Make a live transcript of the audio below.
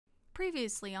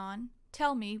Previously on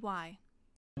Tell Me Why.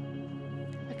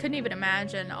 I couldn't even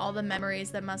imagine all the memories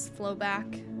that must flow back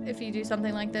if you do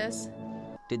something like this.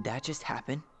 Did that just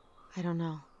happen? I don't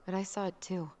know, but I saw it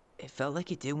too. It felt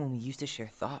like it did when we used to share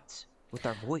thoughts with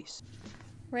our voice.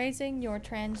 Raising your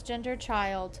transgender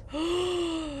child.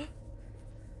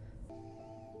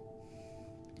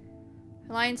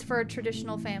 Alliance for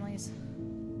traditional families.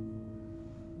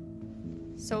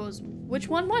 So which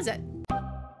one was it?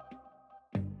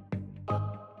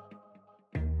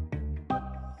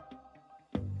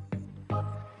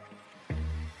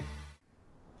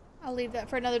 I'll leave that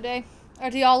for another day. Or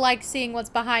do y'all like seeing what's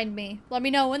behind me? Let me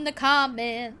know in the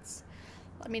comments.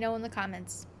 Let me know in the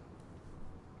comments.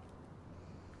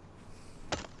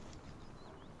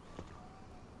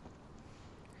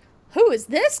 Who is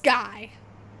this guy?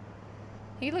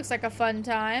 He looks like a fun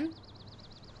time.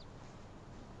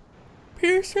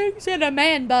 Piercings and a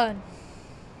man bun.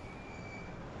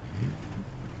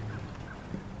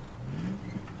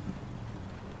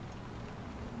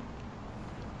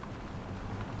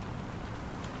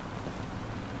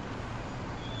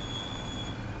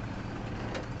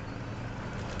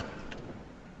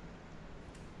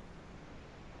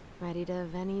 Ready to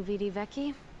Veni Vidi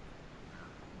Vecchi?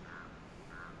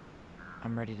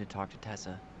 I'm ready to talk to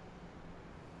Tessa.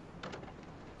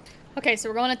 Okay, so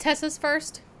we're going to Tessa's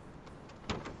first.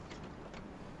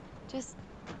 Just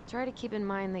try to keep in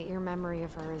mind that your memory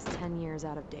of her is 10 years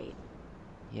out of date.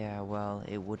 Yeah, well,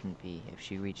 it wouldn't be if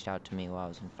she reached out to me while I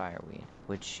was in Fireweed,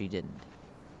 which she didn't.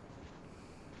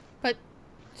 But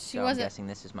she So wasn't. I'm guessing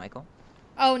this is Michael?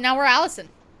 Oh, now we're Allison.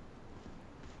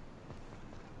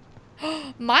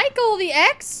 Michael, the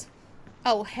ex?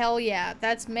 Oh, hell yeah.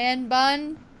 That's man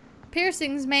bun.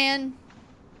 Piercings, man.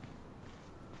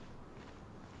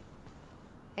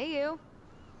 Hey, you.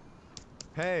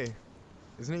 Hey,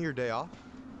 isn't it your day off?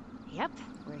 Yep,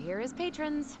 we're here as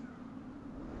patrons.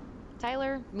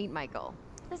 Tyler, meet Michael.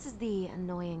 This is the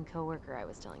annoying coworker I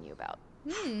was telling you about.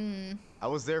 I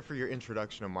was there for your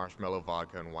introduction of marshmallow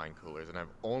vodka and wine coolers, and I've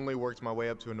only worked my way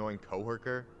up to annoying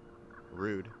coworker.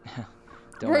 Rude.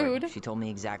 Don't Rude. worry, she told me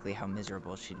exactly how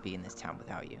miserable she'd be in this town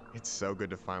without you. It's so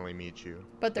good to finally meet you.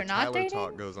 But they're The not Tyler dating?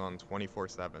 talk goes on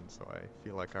 24/7, so I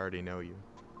feel like I already know you.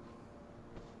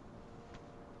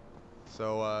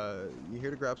 So, you here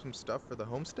to grab some stuff for the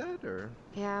homestead, or?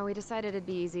 Yeah, we decided it'd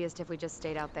be easiest if we just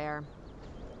stayed out there.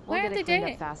 We'll Why get aren't they it cleaned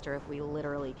dating? up faster if we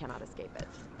literally cannot escape it.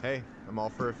 Hey, I'm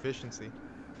all for efficiency.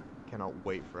 Cannot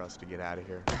wait for us to get out of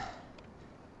here.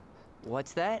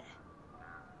 What's that?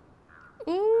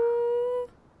 Ooh.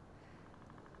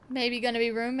 Maybe gonna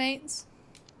be roommates.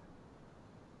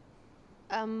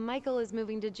 Michael is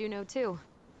moving to Juneau too.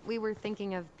 We were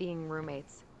thinking of being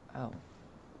roommates. Oh,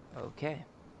 okay.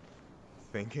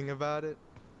 Thinking about it?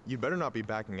 You better not be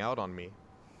backing out on me.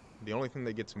 The only thing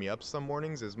that gets me up some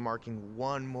mornings is marking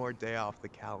one more day off the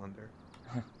calendar.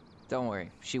 Don't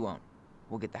worry, she won't.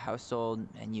 We'll get the house sold,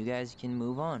 and you guys can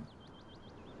move on.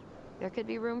 There could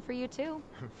be room for you too.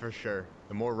 For sure.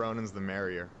 The more Ronins, the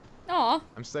merrier. Aw.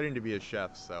 I'm studying to be a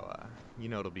chef, so, you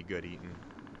know it'll be good eating.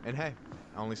 And hey,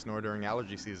 I only snore during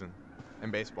allergy season.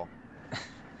 And baseball.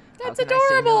 That's How can I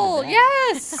say no to adorable. that?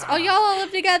 Yes. Oh, y'all all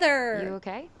live together. You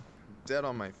okay? Dead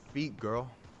on my feet, girl.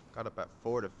 Got up at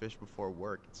 4 to fish before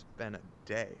work. It's been a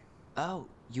day. Oh,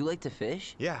 you like to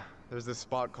fish? Yeah, there's this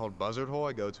spot called Buzzard Hole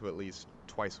I go to at least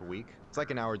twice a week. It's like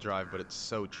an hour drive, but it's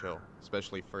so chill,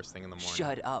 especially first thing in the morning.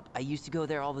 Shut up. I used to go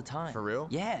there all the time. For real?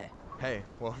 Yeah. Hey,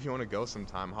 well, if you want to go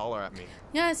sometime, holler at me.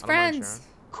 Yes, I don't mind friends. sharing.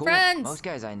 Cool. Friends. Most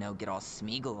guys I know get all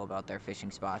smeagol about their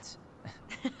fishing spots.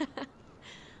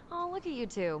 Oh, look at you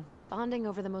two. Bonding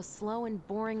over the most slow and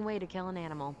boring way to kill an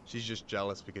animal. She's just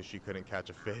jealous because she couldn't catch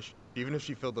a fish, even if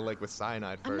she filled the lake with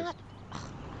cyanide I'm first. not... Ugh,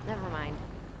 never mind.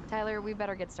 Tyler, we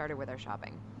better get started with our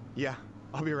shopping. Yeah,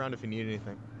 I'll be around if you need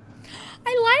anything.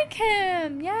 I like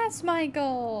him. Yes,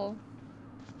 Michael.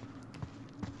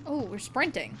 Oh, we're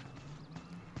sprinting.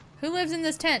 Who lives in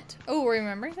this tent? Oh, we're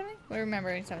remembering something? We're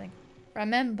remembering something.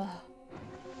 Remember.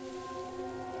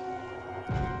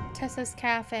 Tessa's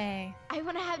Cafe. I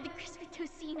want to have the crispy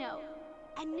tocino,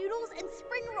 and noodles and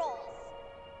spring rolls.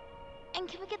 And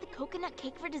can we get the coconut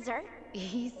cake for dessert?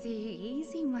 Easy,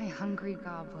 easy, my hungry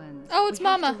goblins. Oh, it's We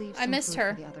have to Mama. leave I some missed food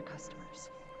her. For the other customers.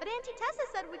 But Auntie Tessa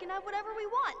said we can have whatever we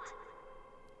want.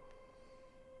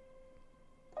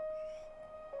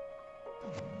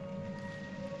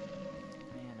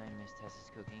 Man, I miss Tessa's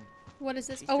cooking. What is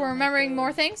this? She Oh, still we're make remembering more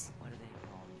those- things? What do they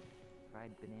call them?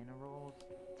 Fried banana rolls?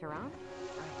 Tehran?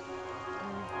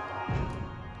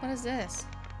 What is this?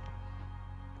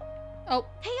 Oh.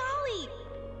 Hey, Ollie!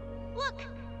 Look!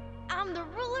 I'm the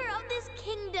ruler of this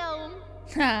kingdom.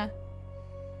 Ha.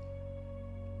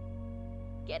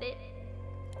 Get it?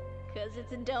 'Cause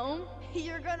it's a dome?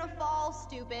 You're gonna fall,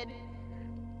 stupid.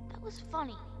 That was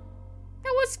funny.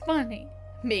 That was funny.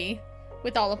 Me,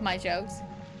 with all of my jokes.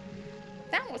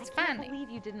 That was I can't funny. believe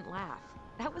you didn't laugh.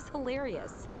 That was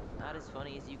hilarious. Not as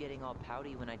funny as you getting all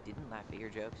pouty when I didn't laugh at your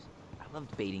jokes. I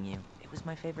loved baiting you. It was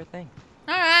my favorite thing.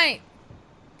 All right.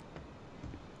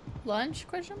 Lunch?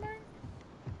 Question mark.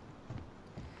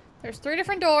 There's 3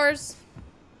 different doors.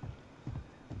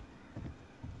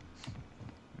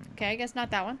 Okay, I guess not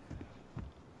that one.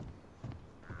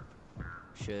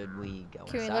 Should we go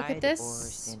Can we inside look at this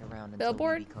or stand around until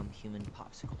billboard? we become human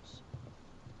popsicles?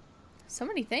 So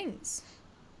many things.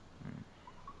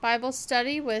 Bible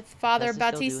study with Father Tessa's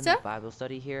still Bautista. doing the Bible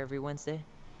study here every Wednesday?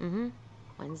 Mm-hmm.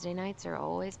 Wednesday nights are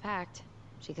always packed.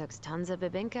 She cooks tons of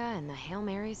bibinka and the Hail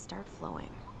Marys start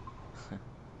flowing.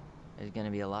 There's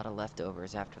gonna be a lot of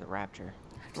leftovers after the rapture.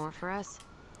 More for us.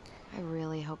 I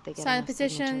really hope they get Sign enough the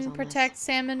signatures petition, on protect this.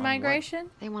 salmon what? migration.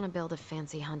 They want to build a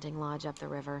fancy hunting lodge up the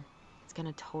river. It's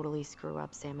gonna totally screw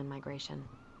up salmon migration.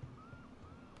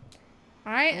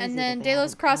 All right, Crazy and that then they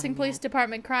Delos haven't Crossing caught him Police yet.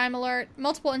 Department crime alert.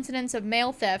 Multiple incidents of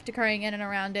mail theft occurring in and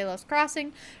around Delos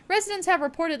Crossing. Residents have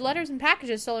reported letters and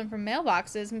packages stolen from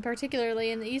mailboxes, and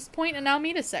particularly in the East Point and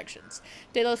Alameda sections.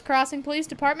 Delos Crossing Police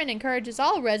Department encourages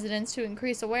all residents to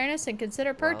increase awareness and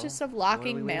consider purchase Well, of what are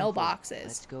locking we waiting for? mailboxes.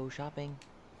 Let's go shopping.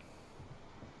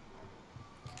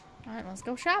 All right, let's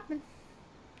go shopping.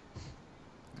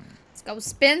 Let's go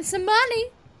spend some money.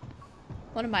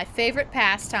 One of my favorite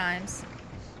pastimes.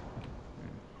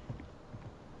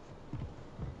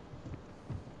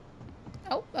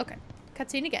 Oh, okay.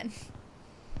 Cutscene again.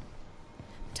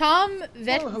 Tom Oh,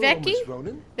 hello, Miss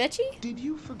Ronan. Vecchi? Did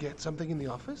you forget something in the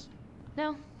office?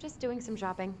 No, just doing some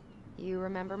shopping. You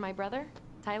remember my brother,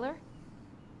 Tyler?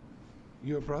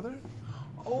 Your brother?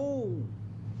 Oh,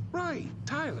 right,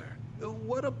 Tyler.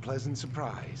 What a pleasant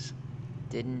surprise.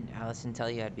 Didn't Allison tell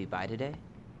you I'd be by today?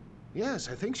 Yes,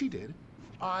 I think she did.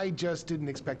 I just didn't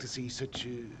expect to see such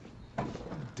a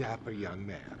dapper young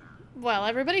man. Well,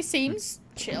 everybody seems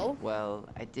chill. Well,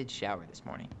 I did shower this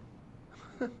morning.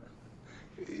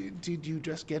 Did you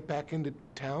just get back into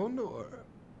town, or?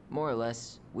 More or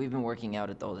less. We've been working out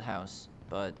at the old house,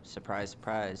 but surprise,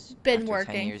 surprise. Been after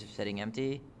working. 10 years of sitting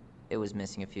empty, it was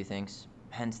missing a few things.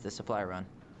 Hence the supply run.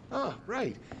 Ah,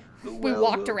 right. We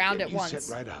walked around get it you once.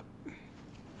 Set right up.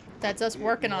 That's us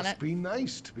working on Must it. be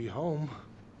nice to be home.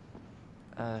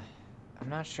 I'm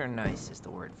not sure nice is the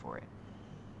word for it.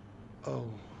 Oh,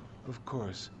 of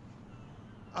course.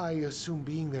 I assume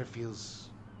being there feels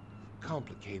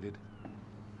complicated.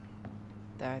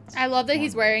 That's I love that one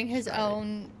he's way wearing to his describe it.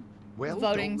 own Well,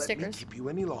 voting don't let stickers. me keep you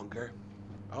any longer.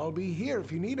 I'll be here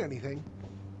if you need anything.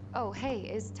 Oh, hey,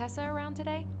 is Tessa around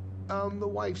today? The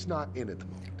wife's not in at the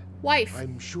moment. Wife.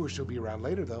 I'm sure she'll be around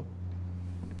later, though.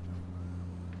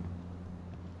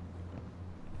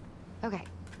 Okay,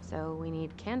 so we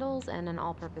need candles and an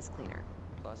all-purpose cleaner.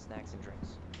 Plus snacks and drinks.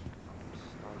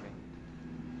 Starving.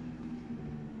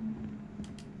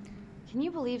 Can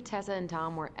you believe Tessa and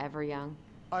Tom were ever young?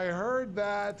 I heard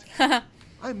that.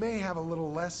 I may have a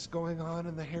little less going on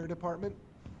in the hair department,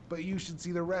 but you should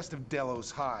see the rest of Delos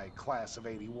High, class of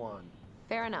 '81.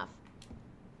 Fair enough.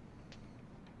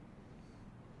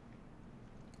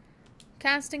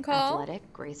 Casting call.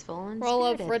 Athletic, graceful, and Role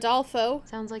of spirited. Rodolfo.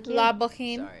 Sounds like you. La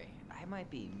Boheme. Sorry, I might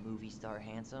be movie star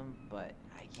handsome, but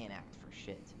I can't act for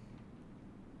shit.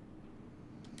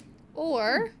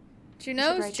 Or You should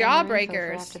Juno's write down your info for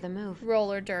Jawbreakers. after the move.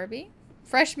 Roller Derby.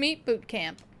 Fresh Meat Boot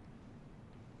Camp.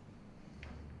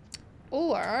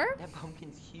 Or That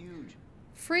pumpkin's huge.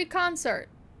 Free Concert.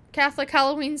 Catholic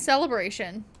Halloween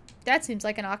Celebration. That seems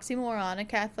like an oxymoron, a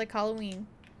Catholic Halloween.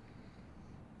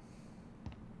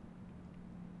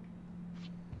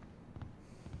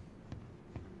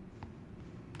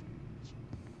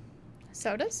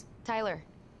 Sodas? Tyler,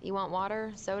 you want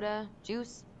water, soda,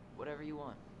 juice? Whatever you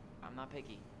want. I'm not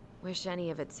picky. Wish any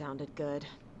of it sounded good.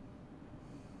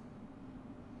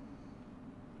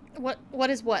 What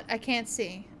is what? I can't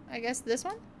see. I guess this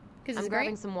one? Because I'm it's grabbing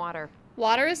green. some water.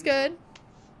 Water is good.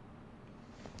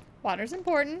 Water's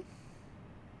important.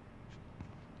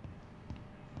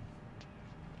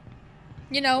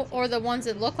 You know, or the ones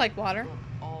that look like water.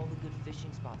 All the good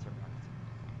fishing spots are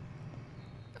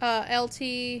marked.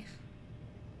 LT.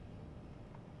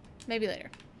 Maybe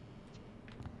later.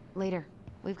 Later.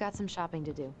 We've got some shopping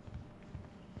to do.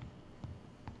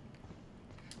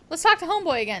 Let's talk to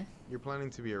Homeboy again. You're planning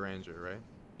to be a ranger, right?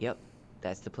 Yep,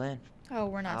 that's the plan. Oh,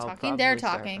 we're not I'll talking. They're probably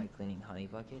start talking. by cleaning honey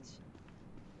buckets,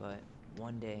 but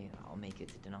one day I'll make it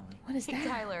to Denali. What is Hey, that?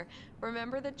 Tyler,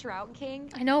 remember the Trout King?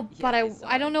 I know, but Yeah, I saw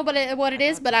I don't it. know what it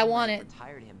is, but I thought want Tom it.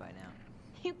 Retired him by now.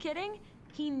 You kidding?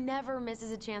 He never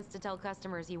misses a chance to tell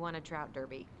customers he won a trout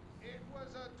derby. It was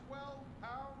a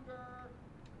 12-pounder.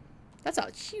 That's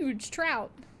a huge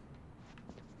trout.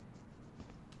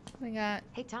 We got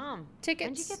Hey, Tom. tickets.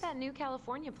 When'd you get that new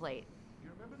California plate? You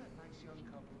remember that nice young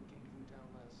couple who came through town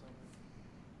last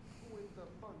summer? With the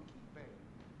funky band.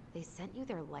 They sent you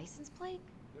their license plate?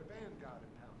 Their van got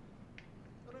impounded.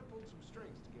 But I pulled some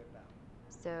strings to get it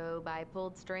out. So by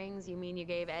pulled strings, you mean you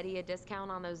gave Eddie a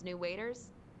discount on those new waiters?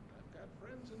 I've got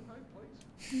friends in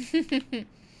high places.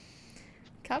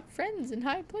 Got friends in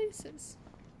high places.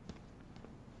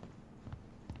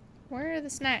 Where are the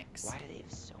snacks? Why do they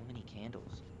have so many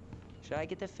candles? Should I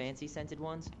get the fancy scented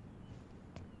ones?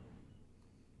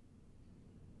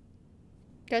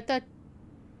 Get the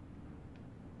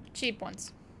cheap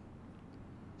ones.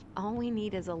 All we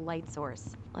need is a light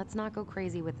source. Let's not go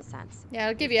crazy with the scents. Yeah,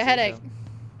 it'll give you a headache.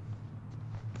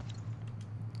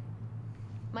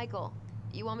 Michael,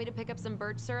 you want me to pick up some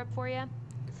birch syrup for you?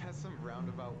 Is that some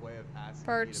roundabout way of asking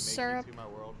Birch me to make syrup. you two my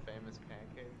world famous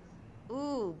pancakes?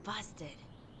 Ooh, busted.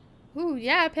 Ooh,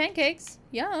 yeah, pancakes.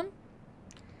 Yum.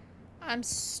 I'm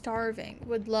starving.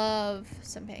 Would love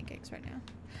some pancakes right now.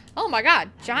 Oh my god,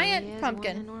 That giant really is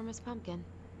pumpkin. One enormous pumpkin.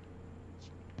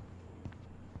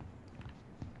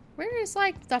 Where is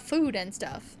like the food and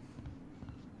stuff?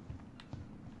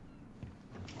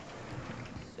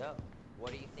 So,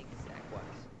 what do you think snack-wise?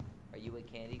 Are you a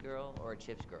candy girl or a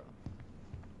chips girl?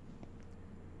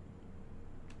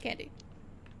 Candy.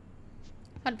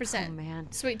 100%. Oh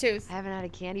man, Sweet tooth. I haven't had a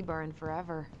candy bar in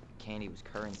forever. Candy was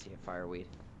currency at Fireweed,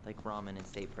 like ramen in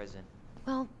state prison.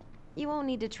 Well, you won't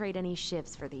need to trade any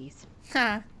shifts for these.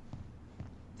 Huh.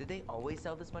 Did they always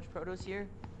sell this much produce here?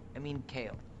 I mean,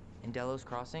 kale. In Delos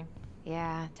Crossing?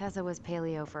 Yeah, Tessa was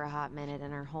paleo for a hot minute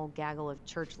and her whole gaggle of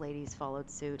church ladies followed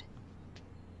suit.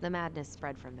 The madness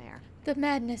spread from there. The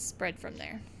madness spread from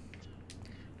there.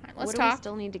 Alright, let's What do we talk.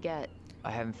 still need to get? I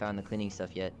haven't found the cleaning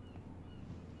stuff yet.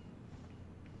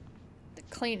 The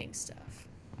cleaning stuff.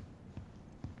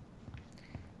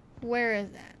 Where is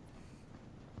that?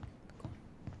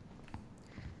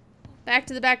 Back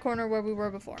to the back corner where we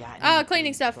were before. Got Oh, any cleaning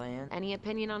big stuff. plans? Any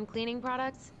opinion on cleaning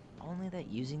products? Only that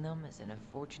using them is an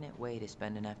unfortunate way to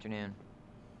spend an afternoon.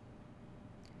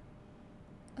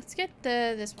 Let's get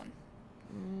this one.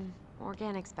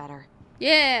 Organic's better.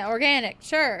 Yeah, organic.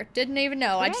 Sure. Didn't even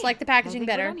know. I just Okay, like the I packaging think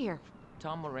we're better. done here.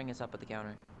 Tom will ring us up at the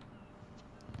counter.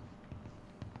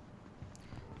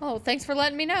 Oh, thanks for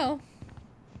letting me know.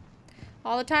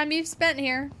 All the time you've spent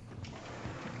here.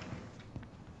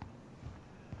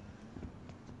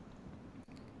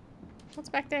 What's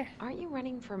back there? Aren't you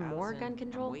running for more Allison, gun I'm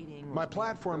control? waiting My with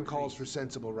platform calls for groceries.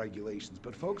 sensible regulations,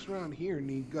 but folks around here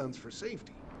need guns for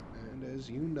safety. And as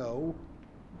you know,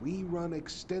 we run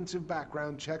extensive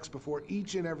background checks before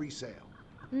each and every sale.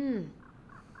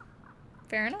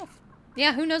 Fair enough.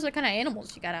 Yeah, who knows what kind of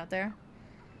animals you got out there.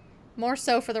 More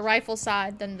so for the rifle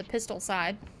side than the pistol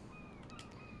side.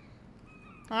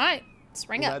 Alright, let's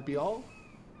ring Will up. that be all?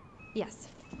 Yes.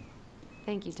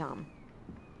 Thank you, Tom.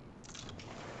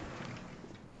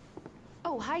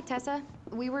 Oh, hi, Tessa.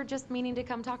 We were just meaning to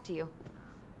come talk to you.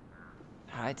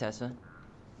 Hi, Tessa.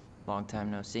 Long time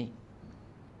no see.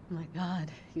 My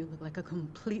God, you look like a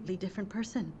completely different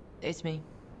person. It's me.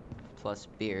 Plus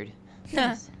beard.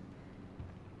 Yes.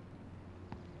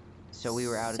 So we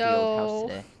were out at the old house So-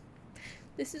 today.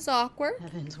 This is awkward.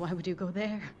 Heavens, why would you go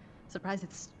there? Surprised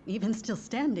it's even still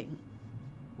standing.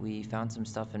 We found some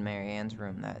stuff in Mary Ann's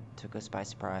room that took us by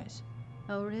surprise.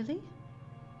 Oh, really?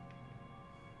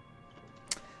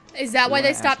 Is that We why wanna they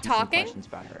ask stopped you some talking? questions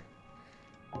about her.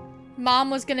 Mom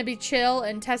was gonna be chill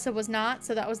and Tessa was not,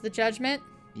 so that was the judgment.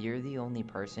 You're the only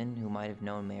person who might have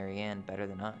known Mary Ann better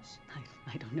than us.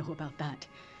 I don't know about that.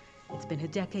 It's been a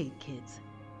decade, kids.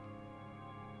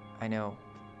 I know,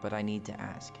 but I need to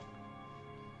ask.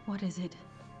 What is it?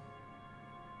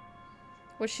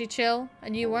 Was she chill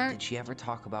and you weren't? Did she ever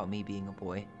talk about me being a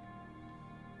boy?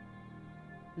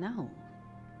 No.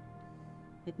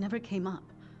 It never came up.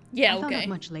 Yeah, I found okay. out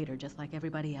much later, just like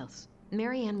everybody else.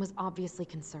 Mary Ann was obviously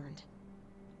concerned.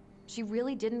 She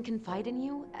really didn't confide in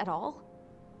you at all?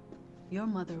 Your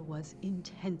mother was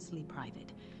intensely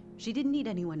private. She didn't need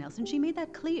anyone else, and she made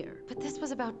that clear. But this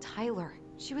was about Tyler.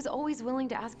 She was always willing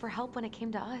to ask for help when it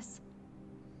came to us.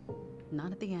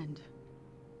 Not at the end.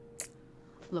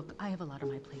 Look, I have a lot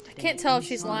on my plate today. Can't tell I'm if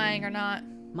she's sorry. lying or not.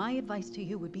 My advice to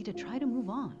you would be to try to move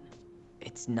on.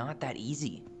 It's not that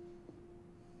easy.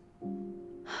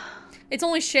 It's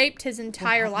only shaped his What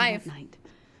entire happened life. that night?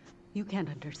 You can't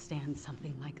understand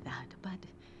something like that, but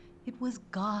it was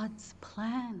God's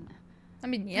plan. I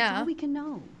mean, That's yeah. all we can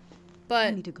know.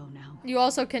 but need to go now. you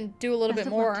also can do a little Best bit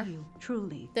of luck more to you,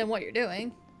 truly. than what you're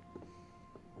doing.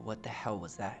 What the hell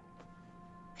was that?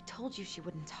 I told you she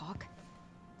wouldn't talk.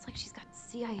 It's like she's got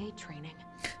CIA training.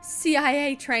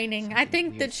 CIA training. I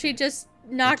think that she just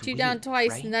knocked you down weird,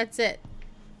 twice right? and that's it.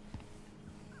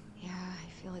 Yeah,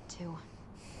 I feel it too.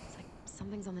 It's like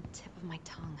something's on the tip of my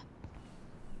tongue.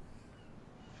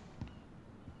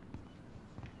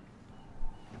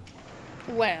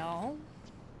 Well,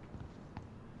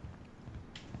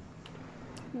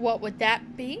 what would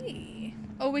that be?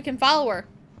 Oh, we can follow her.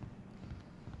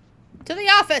 To the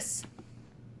office!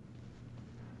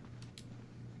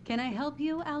 Can I help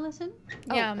you, Allison?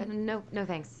 Yeah, Oh, no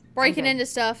thanks. breaking I'm good. into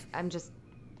stuff. I'm just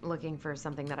looking for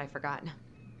something that I forgot.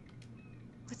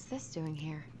 What's this doing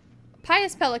here?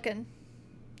 Pious Pelican.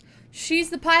 She's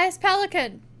the Pious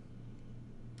Pelican.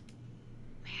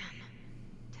 Man,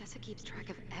 Tessa keeps track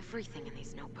of everything in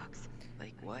these notebooks.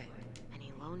 Like what?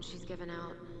 Any loans she's given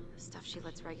out, the stuff she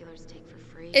lets regulars take for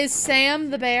free. Is Sam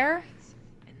the bear?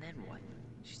 And then what?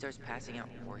 She starts passing out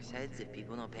horse heads if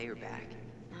people don't pay her back.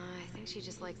 I think she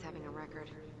just likes having a record.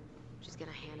 She's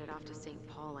gonna hand it off to St.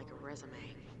 Paul like a resume.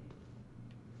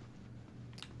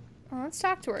 Well, let's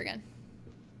talk to her again.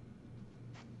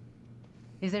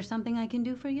 Is there something I can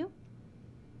do for you?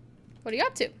 What are you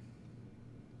up to?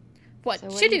 What So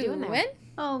what you are you doing there? doing?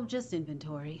 Oh, just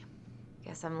inventory.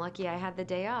 Guess I'm lucky I had the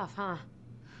day off, huh?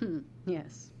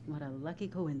 Yes, what a lucky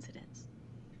coincidence.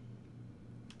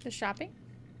 Just shopping?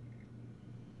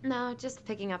 No, just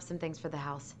picking up some things for the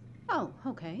house. Oh,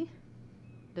 okay.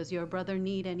 Does your brother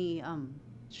need any,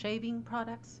 shaving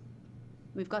products?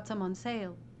 We've got some on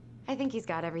sale. I think he's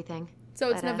got everything. So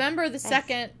it's But, November the thanks.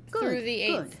 2nd Good, through the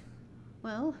 8th. good.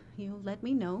 Well, you let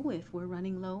me know if we're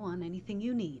running low on anything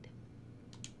you need.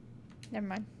 Never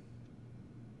mind.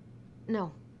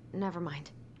 No, never mind.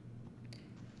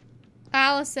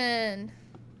 Allison.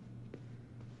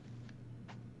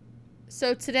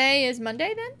 So today is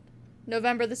Monday then?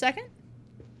 November the 2nd?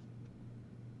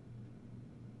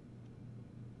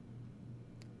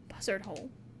 Buzzard hole.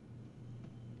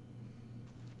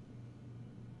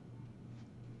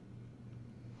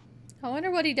 I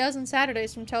wonder what he does on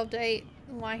Saturdays from 12 to 8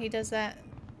 and why he does that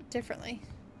differently.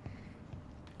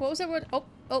 What was it? What?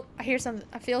 Oh, I hear something.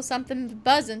 I feel something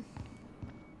buzzing.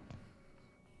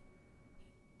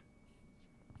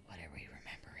 What are we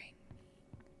remembering?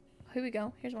 Here we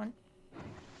go. Here's one.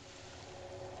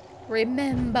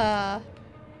 Remember.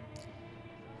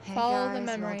 Hey Follow guys, the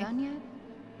memory. all done yet?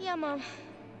 Yeah, Mom.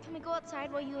 Can we go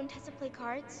outside while you and Tessa play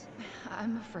cards?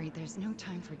 I'm afraid there's no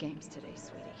time for games today,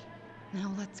 sweetie.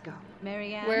 Now let's go.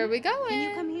 Marianne? Where are we going? Can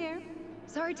you come here?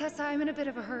 Sorry, Tessa, I'm in a bit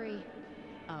of a hurry.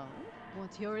 Oh,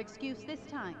 what's your excuse this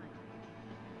time?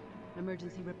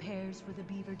 Emergency repairs for the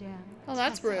beaver dam? Oh,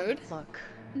 that's Tessa, rude. Look,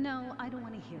 No, I don't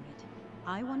want to hear it.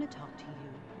 I want to talk to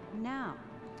you now.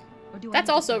 Or do That's I need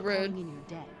to also start rude. calling in your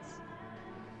debts?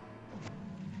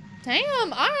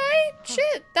 Damn, alright.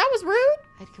 Shit, that was rude.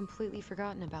 I'd completely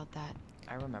forgotten about that.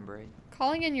 I remember it,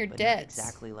 Calling in your but not debts.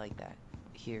 exactly like that.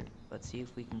 Here, let's see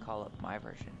if we can call up my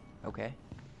version, okay?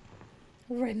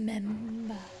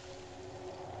 Remember.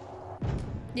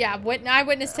 Yeah,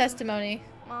 eyewitness testimony.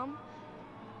 Mom,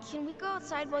 can we go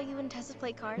outside while you and Tessa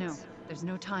play cards? no, there's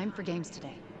no time for games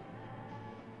today.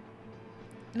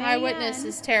 Eyewitness Marianne,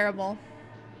 is terrible.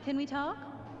 Can we talk?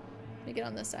 Let me get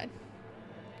on this side.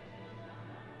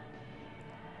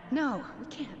 No, we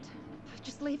can't.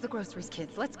 Just leave the groceries,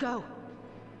 kids. Let's go.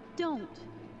 Don't.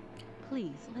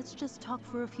 Please, let's just talk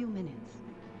for a few minutes.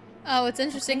 Oh, it's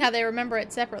interesting how they remember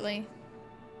it separately.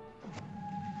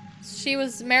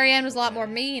 Marianne was a lot more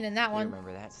mean in that I one.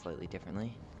 remember that slightly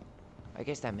differently. I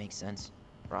guess that makes sense.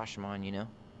 Rashomon, you know?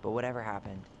 But whatever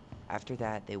happened, after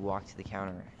that, they walked to the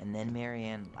counter, and then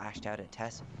Marianne lashed out at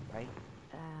Tessa, right?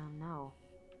 No.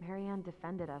 Marianne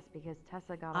defended us because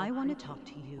Tessa got I all want to creepy. talk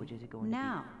to you What is it going to be?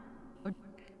 now. Or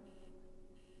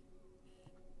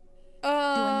do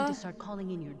I need to start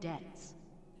calling in your debts?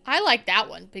 I like that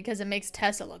one because it makes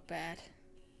Tessa look bad.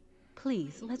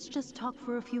 Please, let's just talk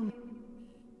for a few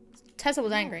minutes. Tessa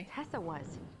was Yeah, angry. Tessa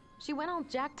was. She went all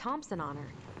Jack Thompson on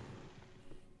her.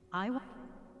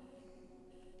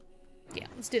 Yeah,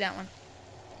 let's do that one.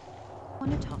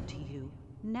 want to talk to you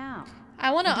now.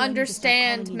 I want to Or do I need to start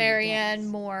understand calling in your Marianne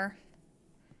debts? more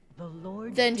The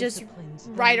Lord than just disciplines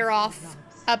write her those he off loves.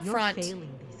 up You're front.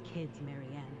 failing these kids,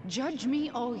 Marianne. Judge me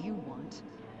all you want,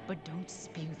 but don't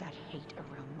spew that hate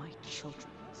around my children.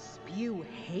 Spew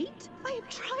hate? I am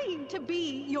trying to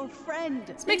be your friend.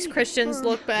 This makes Christians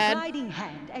look bad. Guiding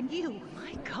hand, and you.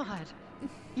 My God.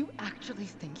 You actually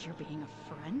think you're being a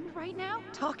friend right now?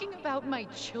 Talking about my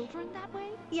children that way?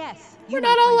 Yes. We're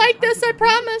not all like this, I But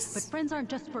promise. friends aren't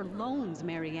just for loans,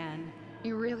 Marianne.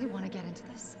 You really want to get into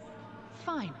this?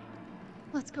 Fine.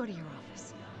 Let's go to your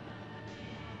office.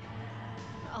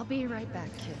 I'll be right back,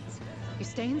 kids. You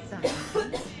stay inside.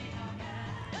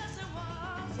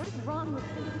 What is wrong with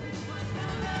you?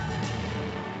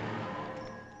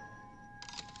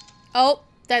 Oh,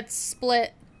 that's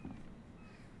split.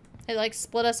 It like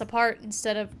split us apart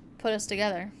instead of put us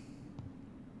together.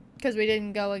 Because we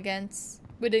didn't go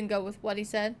with what he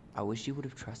said. I wish you would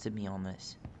have trusted me on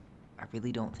this. I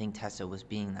really don't think Tessa was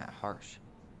being that harsh.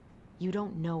 You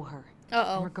don't know her.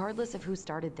 Uh-oh. And regardless of who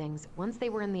started things, once they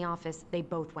were in the office, they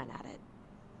both went at it.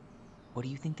 What do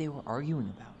you think they were arguing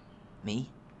about? Me?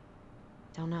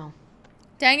 Don't know.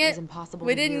 Dang It it. was impossible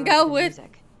We to hear didn't over go the with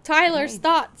music. Tyler's Okay,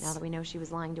 thoughts. Now that we know she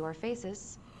was lying to our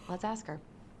faces, let's ask her.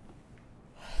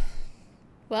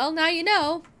 Well, now you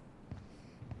know.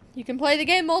 You can play the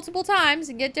game multiple times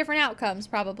and get different outcomes,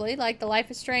 probably, like the Life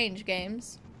is Strange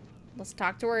games. Let's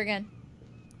talk to her again.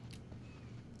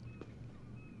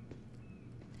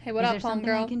 Hey, what Is up, there something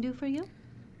I homegirl? can do for you?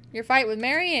 Your fight with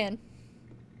Marianne.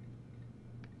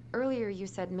 Earlier you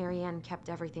said Marianne kept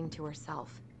everything to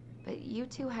herself. But you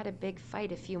two had a big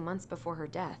fight a few months before her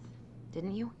death,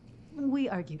 didn't you? We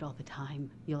argued all the time.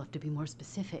 You'll have to be more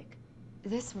specific.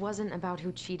 This wasn't about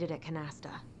who cheated at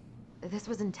Canasta. This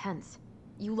was intense.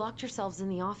 You locked yourselves in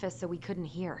the office so we couldn't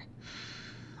hear.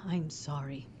 I'm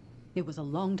sorry. It was a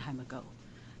long time ago.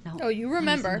 Now, Oh, you I was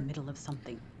remember. in the middle of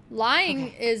something. Lying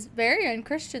Okay. is very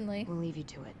unchristianly. We'll leave you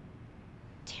to it.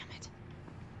 Damn it.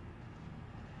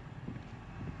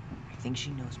 I think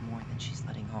she knows more than she's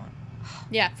letting on.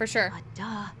 Yeah, for sure.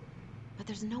 Duh. But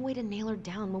there's no way to nail her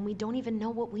down when we don't even know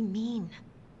what we mean.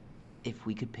 If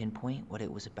we could pinpoint what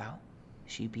it was about,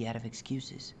 she'd be out of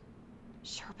excuses.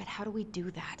 Sure, but how do we do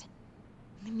that?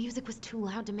 The music was too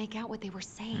loud to make out what they were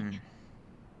saying.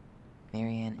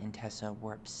 Marianne and Tessa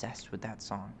were obsessed with that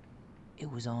song.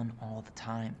 It was on all the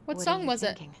time. What are song you was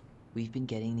thinking? We've been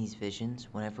getting these visions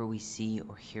whenever we see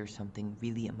or hear something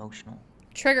really emotional.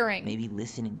 it? Triggering. Maybe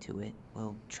listening to it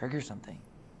will trigger something.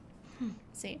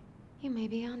 See? You may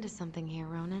be onto something here,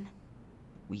 Ronan.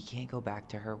 We can't go back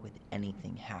to her with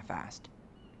anything half-assed.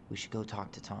 We should go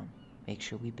talk to Tom. Make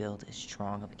sure we build as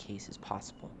strong of a case as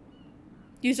possible.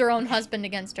 Use her own husband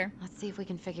against her. Let's see if we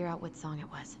can figure out what song it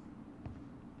was.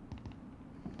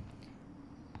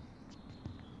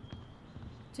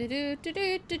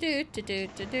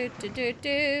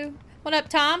 Do-do-do-do-do-do-do-do-do-do-do. What up,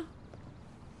 Tom?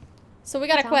 So we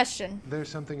got a Tom. question. There's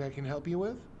something I can help you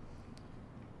with?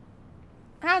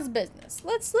 How's business?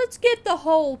 Let's get the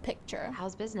whole picture.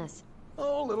 How's business?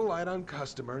 Oh, a little light on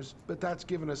customers, but that's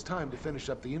given us time to finish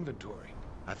up the inventory.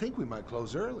 I think we might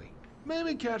close early.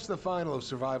 Maybe catch the final of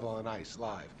Survival on Ice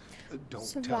live. Don't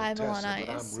Survival tell on Tessa,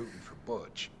 but Ice. I'm rooting for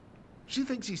Butch. She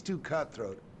thinks he's too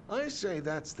cutthroat. I say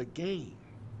that's the game.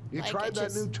 You Like tried that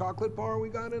itches. new chocolate bar we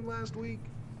got in last week?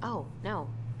 Oh, no.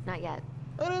 Not yet.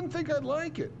 I didn't think I'd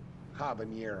like it.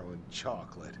 Habanero and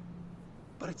chocolate.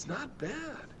 But it's not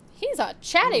bad. He's a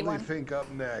chatty What do one. you think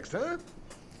up next, huh?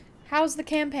 How's the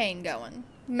campaign going?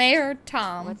 Mayor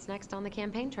Tom. What's next on the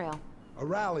campaign trail? A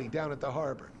rally down at the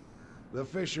harbor. The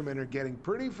fishermen are getting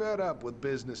pretty fed up with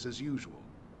business as usual.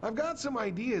 I've got some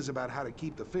ideas about how to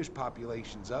keep the fish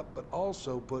populations up, but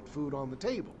also put food on the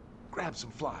table. Grab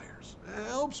some flyers.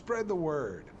 Help spread the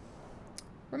word.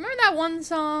 Remember that one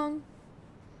song?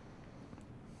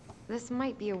 This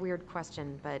might be a weird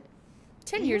question, but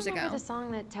 10 do you years remember ago. the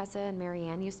song that Tessa and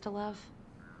Marianne used to love?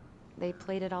 They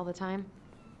played it all the time.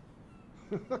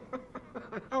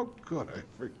 How could I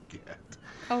forget?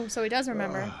 Oh, so he does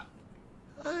remember.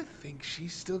 I think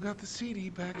she's still got the CD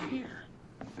back here.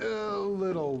 A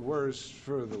little worse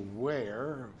for the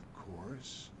wear, of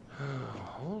course.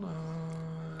 Hold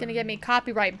on. Gonna get me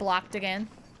copyright blocked again.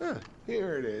 Huh,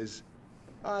 here it is.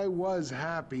 I was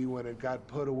happy when it got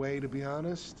put away, to be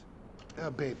honest.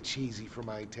 A bit cheesy for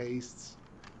my tastes.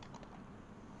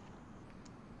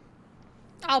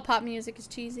 All pop music is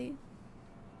cheesy.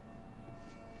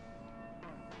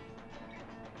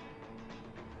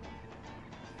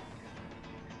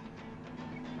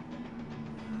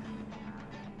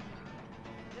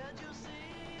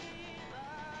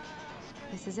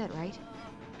 This is it, right?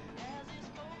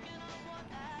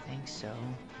 I think so.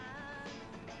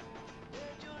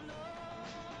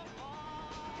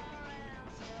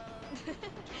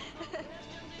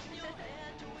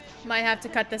 Might have to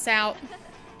cut this out.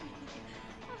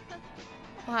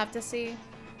 We'll have to see.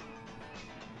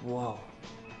 Whoa.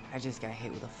 I just got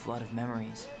hit with a flood of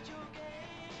memories.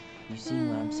 You seeing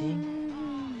what I'm seeing?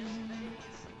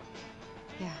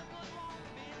 Yeah.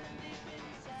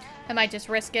 I might just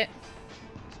risk it.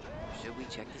 Should we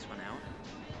check this one out?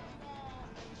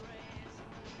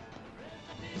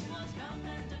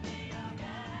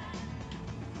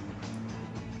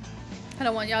 I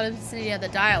don't want y'all to listen to any of the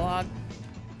dialogue.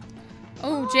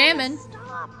 Oh, jamming.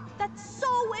 Stop! That's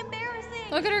so embarrassing!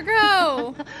 Look at her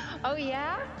go. Oh,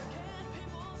 yeah?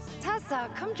 Tessa,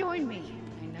 come join me.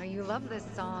 I know you love this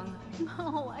song.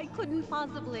 No, I couldn't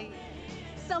possibly.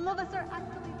 Some of us are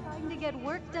actually trying to get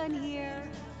work done here.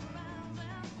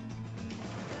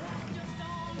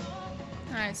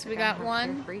 Alright, so we got How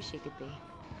one. carefree she could be.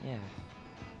 Yeah.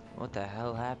 What the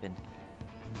hell happened?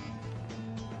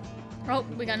 Oh,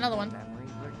 we got another one. Memory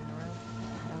lurking around?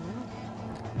 I don't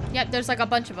know. Yep, there's like a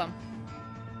bunch of them.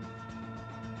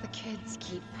 The kids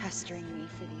keep pestering me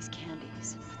for these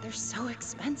candies, but they're so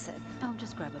expensive. Oh,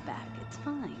 just grab a bag. It's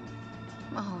fine.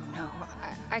 Oh no,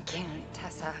 I can't,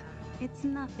 Tessa. It's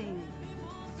nothing.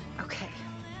 Okay.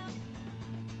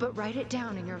 But write it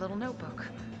down in your little notebook.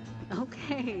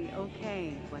 Okay,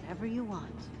 okay. Whatever you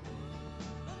want.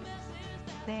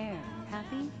 There.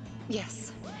 Happy?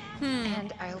 Yes. Hmm.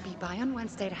 And I'll be by on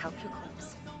Wednesday to help you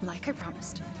close, like I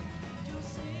promised.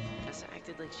 Tessa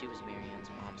acted like she was Marianne's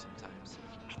mom sometimes.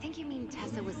 I think you mean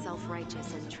Tessa was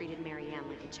self-righteous and treated Marianne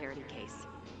like a charity case.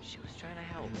 She was trying to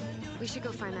help. We should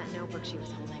go find that notebook she was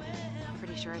holding.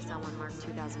 Pretty sure I saw one marked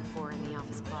 2004 in the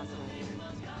office closet over here.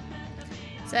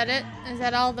 Is that it? Is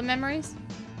that all the memories?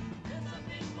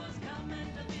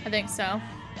 I think so.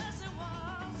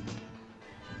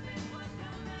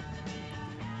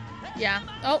 Yeah.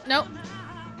 Oh, no.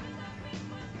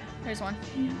 There's one.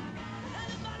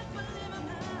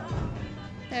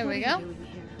 There we What are go. you doing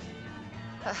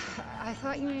here? I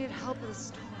thought you needed help at the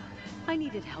store. I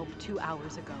needed help 2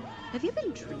 hours ago. Have you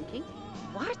been drinking?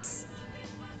 What?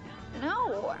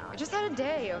 No, I just had a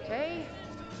day, okay?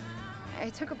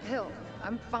 I took a pill.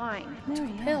 I'm fine.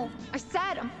 Marianne. Pill. I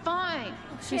said I'm fine.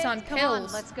 She's on Come pills.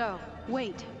 on, let's go.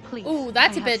 Wait, please. Ooh,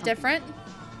 that's I a have bit something. different.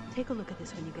 Take a look at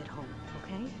this when you get home,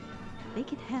 okay? They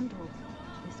can handle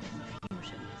this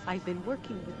confusion. I've been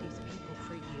working with these people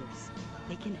for years.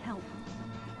 They can help.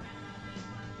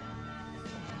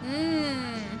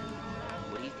 Mmm.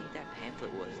 What do you think that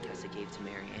pamphlet was Tessa gave to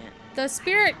Marianne? The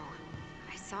spirit.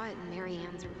 I saw it in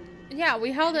Marianne's room. Yeah,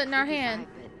 we held it in our Creepy hand.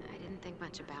 vibe, but I didn't think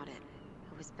much about it.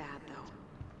 It was bad though.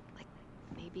 Like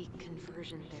maybe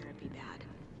conversion therapy bad.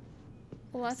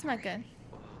 Well, that's not good.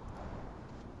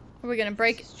 Are we gonna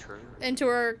break This is true. into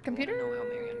her I want to computer? know how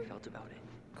Marianne felt about it.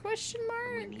 Question We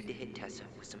mark. need to hit Tessa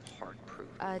with some hard proof.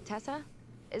 Tessa?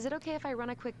 Is it okay if I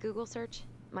run a quick Google search?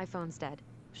 My phone's dead.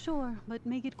 Sure, but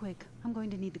make it quick. I'm going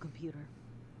to need the computer.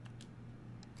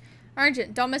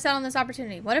 Argent, don't miss out on this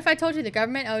opportunity. What if I told you the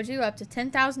government owed you up to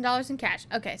 $10,000 in cash?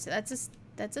 Okay, so that's a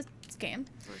scam.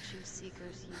 Virtue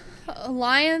Seekers.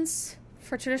 Alliance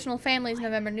for Traditional Families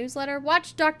November newsletter.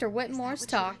 Watch Dr. Whitmore's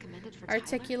talk,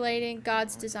 articulating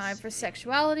God's design for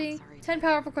sexuality. 10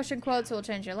 powerful Christian quotes that will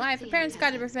change your life. A parent's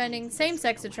guide to preventing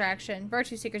same-sex attraction.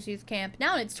 Virtue Seekers Youth Camp.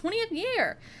 Now in its 20th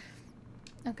year.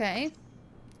 Okay.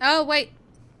 Oh, wait.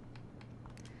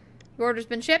 Your order's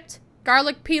been shipped.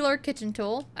 Garlic peeler kitchen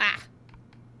tool. Ah.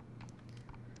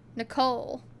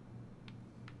 Nicole.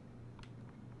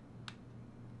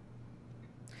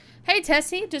 Hey,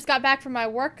 Tessie. Just got back from my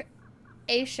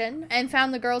work-ation and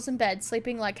found the girls in bed,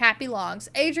 sleeping like happy logs.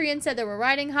 Adrian said they were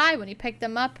riding high when he picked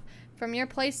them up from your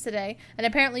place today, and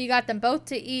apparently you got them both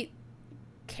to eat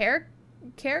Kare?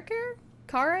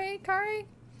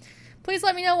 Please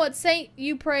let me know what saint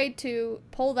you prayed to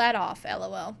pull that off,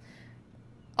 lol.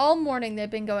 All morning they've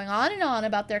been going on and on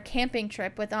about their camping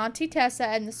trip with Auntie Tessa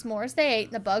and the s'mores they ate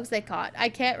and the bugs they caught. I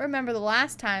can't remember the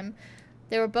last time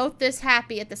they were both this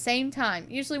happy at the same time.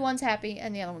 Usually one's happy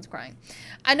and the other one's crying.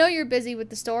 I know you're busy with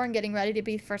the store and getting ready to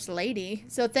be First Lady,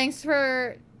 so thanks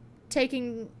for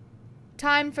taking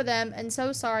time for them, and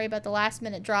so sorry about the last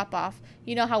minute drop off.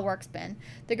 You know how work's been.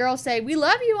 The girls say, we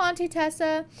love you, Auntie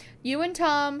Tessa. You and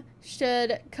Tom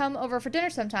should come over for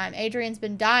dinner sometime. Adrian's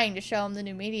been dying to show him the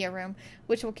new media room,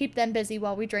 which will keep them busy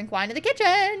while we drink wine in the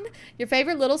kitchen. Your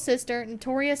favorite little sister,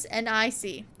 Notorious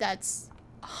NIC. That's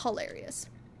hilarious.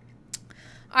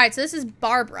 Alright, so this is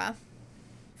Barbara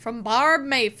from Barb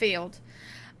Mayfield.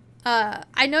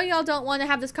 I know y'all don't want to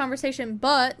have this conversation,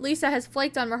 but Lisa has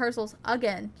flaked on rehearsals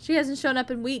again. She hasn't shown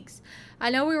up in weeks. I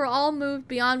know we were all moved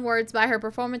beyond words by her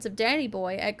performance of Danny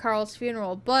Boy at Carl's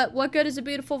funeral, but what good is a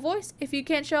beautiful voice if you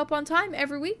can't show up on time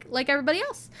every week like everybody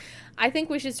else? I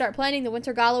think we should start planning the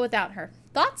Winter Gala without her.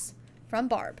 Thoughts? From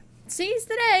Barb. Seize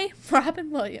the day, Robin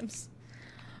Williams.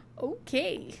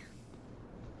 Okay.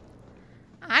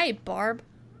 Hi, Barb.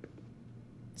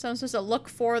 So I'm supposed to look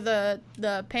for the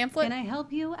pamphlet? Can I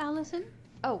help you, Allison?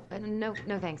 Oh, no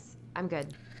thanks. I'm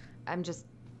good. I'm just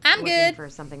I'm looking good. for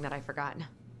something that I forgot.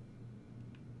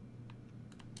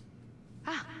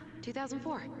 Ah,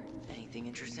 2004. Anything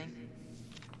interesting?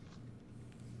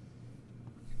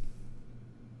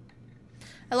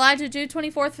 Elijah, June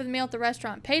 24th for the meal at the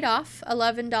restaurant. Paid off.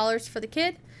 $11 for the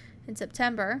kid in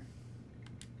September.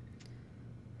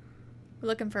 We're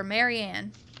looking for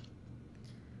Marianne.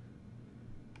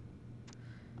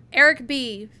 Eric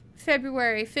B.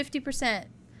 February, 50%.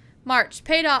 March,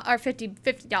 paid off, or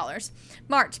 $50.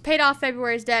 March, paid off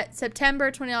February's debt.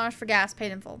 September, $20 for gas,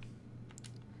 paid in full.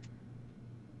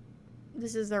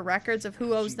 This is their records of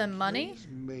who owes them money. Plays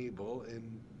Mabel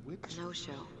in which? No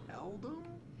show. Album?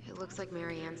 It looks like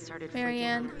Marianne started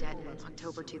Marianne. freaking out debt in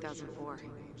October 2004.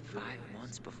 5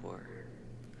 months before.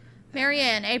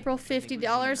 Marianne, April,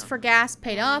 $50 for gas,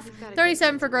 paid off.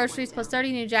 $37 for groceries, plus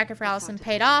 $30 new jacket for Allison,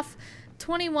 paid off.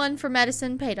 $21 for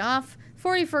medicine, paid off.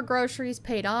 $40 for groceries,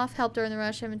 paid off. Helped her in the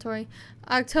rush inventory.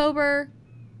 October,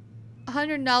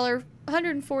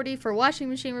 $140 for washing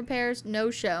machine repairs, no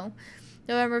show.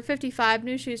 November, $55,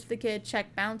 new shoes for the kid,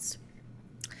 check bounced.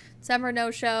 December,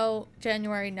 no show.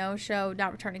 January, no show,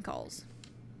 not returning calls.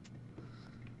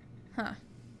 Huh.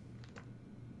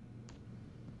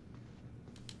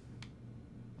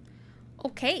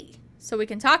 Okay, so we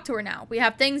can talk to her now. We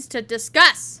have things to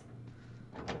discuss.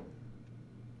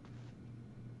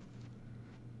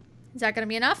 Is that going to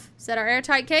be enough? Is that our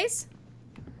airtight case?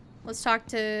 Let's talk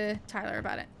to Tyler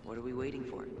about it. What are we waiting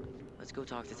for? Let's go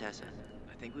talk to Tessa.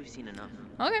 I think we've seen enough.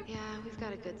 Okay. Yeah, we've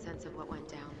got a good sense of what went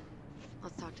down.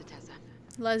 Let's talk to Tessa.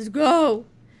 Let's go.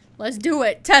 Let's do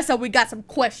it. Tessa, we got some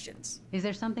questions. Is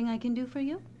there something I can do for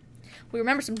you? We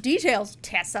remember some details,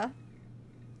 Tessa.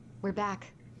 We're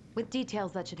back. With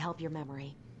details that should help your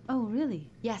memory. Oh, really?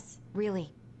 Yes,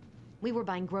 really. We were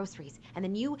buying groceries, and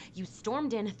then you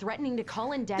stormed in, threatening to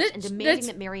call in debts and demanding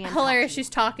that Marianne hilarious. talk to you. She's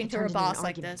talking It to her turned into an boss like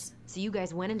argument. this. So you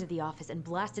guys went into the office and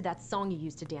blasted that song you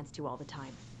used to dance to all the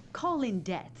time. Call in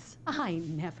debts? I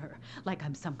never. Like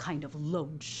I'm some kind of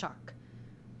loan shark.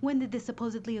 When did this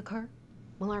supposedly occur?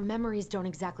 Well, our memories don't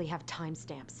exactly have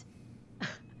timestamps.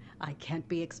 I can't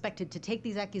be expected to take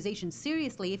these accusations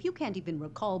seriously if you can't even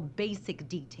recall basic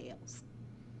details.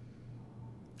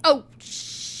 Oh,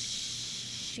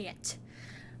 shit.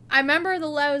 I remember it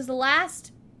was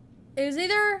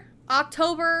either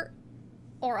October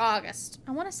or August.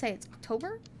 I want to say it's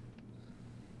October.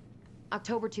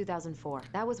 October 2004.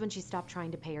 That was when she stopped trying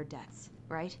to pay her debts,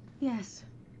 right? Yes.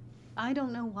 I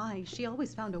don't know why. She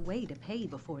always found a way to pay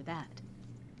before that.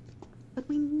 But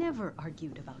we never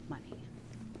argued about money.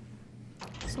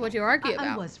 So what'd you argue about?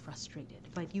 I was frustrated,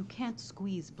 but you can't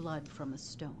squeeze blood from a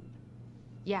stone.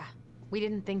 Yeah, we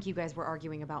didn't think you guys were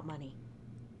arguing about money.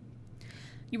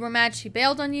 You were mad she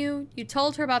bailed on you. You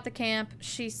told her about the camp.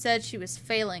 She said she was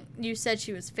failing. You said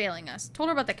she was failing us. Told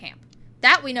her about the camp.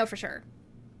 That we know for sure.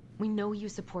 We know you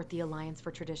support the Alliance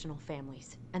for Traditional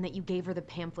Families, and that you gave her the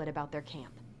pamphlet about their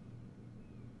camp.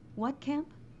 What camp?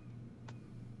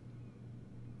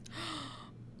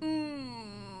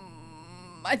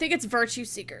 I think it's Virtue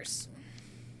Seekers.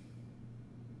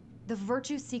 The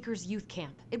Virtue Seekers Youth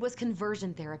Camp. It was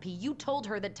conversion therapy. You told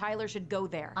her that Tyler should go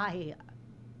there.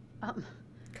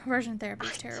 Conversion therapy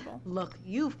is terrible. Look,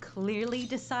 you've clearly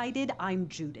decided I'm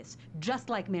Judas, just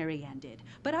like Marianne did.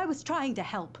 But I was trying to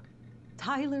help.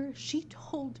 Tyler, she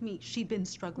told me she'd been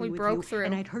struggling with you, through.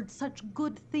 and I'd heard such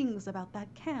good things about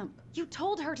that camp. You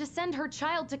told her to send her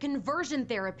child to conversion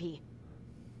therapy.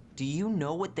 Do you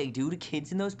know what they do to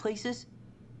kids in those places?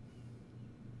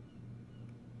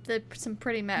 Some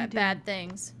pretty bad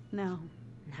things. No.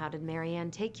 And how did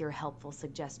Marianne take your helpful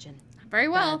suggestion? Very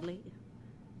well. Badly.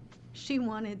 She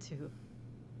wanted to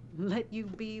let you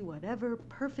be whatever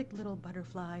perfect little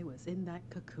butterfly was in that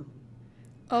cocoon.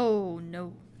 Oh,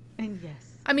 no. And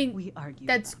yes, I mean, we argued.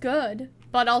 That's good,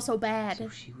 but also bad. So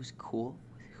she was cool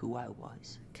with who I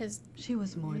was. Because she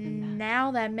was more than that.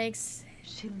 Now that makes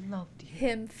she loved you.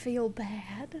 Him feel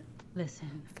bad.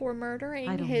 Listen, for murdering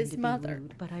I don't his mean to mother. Be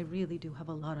rude, but I really do have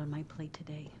a lot on my plate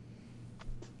today.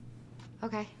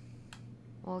 Okay.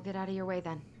 We'll get out of your way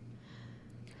then.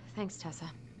 Thanks,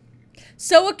 Tessa.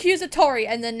 So accusatory,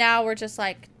 and then now we're just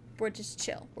like, we're just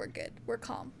chill. We're good. We're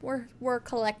calm. We're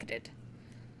collected.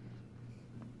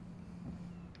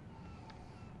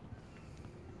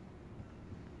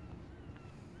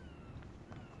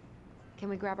 Can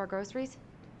we grab our groceries?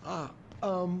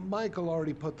 Michael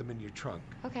already put them in your trunk.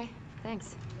 Okay,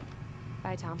 thanks.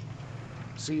 Bye, Tom.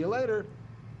 See you later.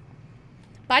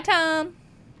 Bye, Tom.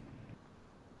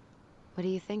 What are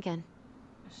you thinking?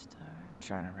 Just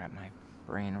trying to wrap my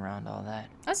brain around all that.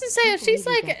 I was gonna say, if she's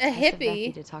like a Becky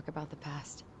hippie. to talk about the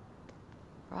past.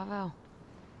 Bravo.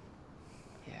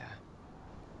 Yeah.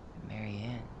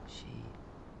 Marianne, she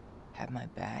had my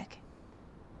back.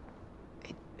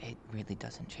 It really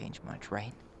doesn't change much,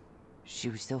 right? She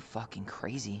was still fucking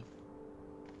crazy.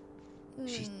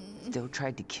 She still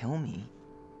tried to kill me.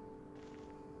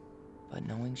 But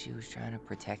knowing she was trying to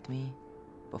protect me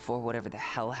before whatever the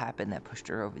hell happened that pushed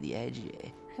her over the edge,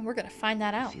 And we're gonna find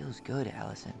that out. feels good,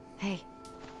 Allison. Hey,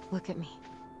 look at me.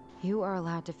 You are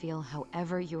allowed to feel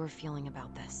however you're feeling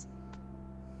about this.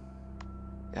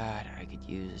 God, I could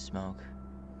use a smoke.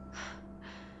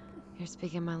 You're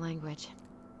speaking my language.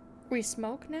 We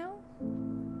smoke now?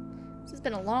 This has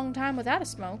been a long time without a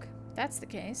smoke. If that's the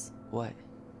case. What?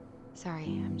 Sorry,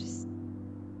 I'm just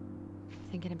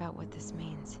thinking about what this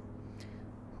means.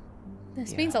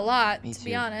 This Yeah, means a lot, me to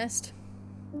be too. honest.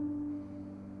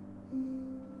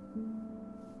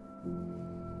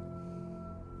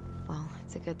 Well,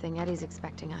 it's a good thing Eddie's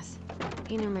expecting us.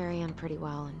 He knew Marianne pretty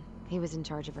well, and he was in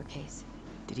charge of her case.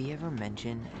 Did he ever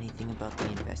mention anything about the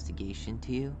investigation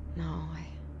to you? No, I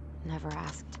never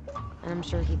asked. And I'm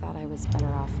sure he thought I was better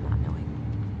off not knowing.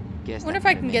 Guess I wonder that if I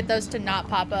might have can been get those to not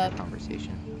pop up.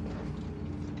 conversation.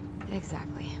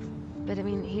 Exactly. But I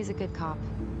mean, he's a good cop.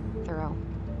 Thorough.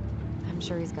 I'm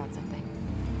sure he's got something.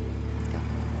 Let's go.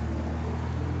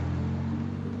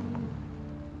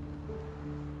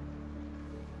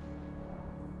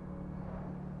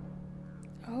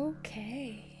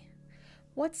 Okay.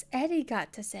 What's Eddie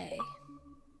got to say?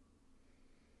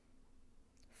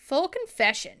 Full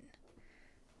confession.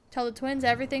 Tell the twins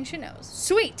everything she knows.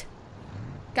 Sweet!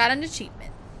 Got an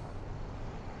achievement.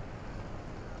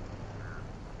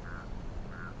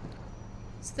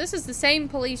 So this is the same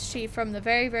police chief from the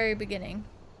very, very beginning.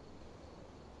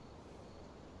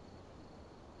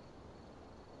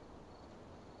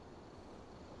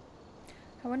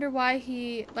 I wonder why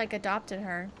he, like, adopted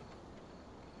her.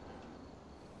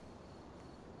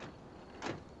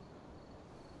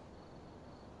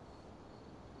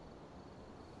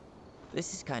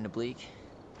 This is kind of bleak.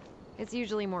 It's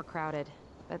usually more crowded,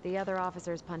 but the other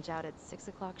officers punch out at 6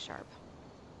 o'clock sharp.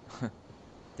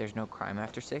 There's no crime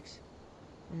after 6?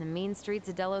 In the mean streets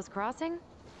of Delos Crossing,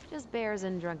 just bears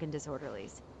and drunken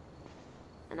disorderlies.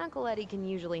 And Uncle Eddie can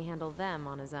usually handle them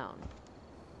on his own.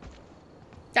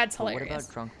 That's But what hilarious.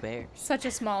 about drunk bears? Such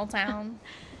a small town.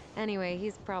 Anyway,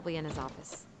 he's probably in his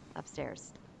office,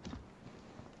 upstairs.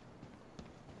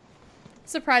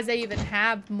 Surprised they even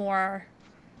have more.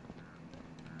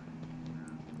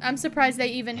 I'm surprised they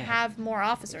even have more They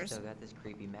officers. still got this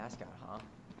creepy mascot, huh?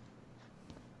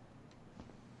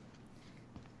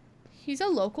 He's a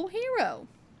local hero.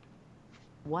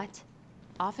 What?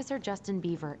 Officer Justin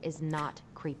Beaver is not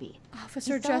creepy.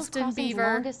 Officer He's Delos Justin Crossing's Beaver.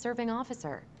 longest-serving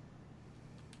officer.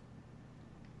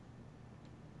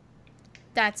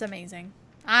 That's amazing.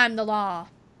 I'm the law.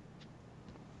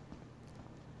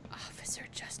 Officer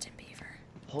Justin Beaver.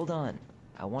 Hold on.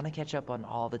 I want to catch up on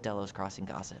all the Delos Crossing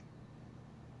gossip.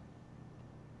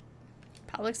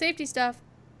 Public safety stuff.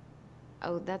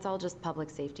 Oh, that's all just public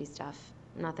safety stuff.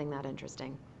 Nothing that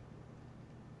interesting.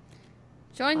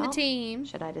 Join the Well, team.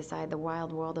 Should I decide the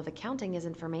wild world of accounting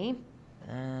isn't for me?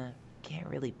 Can't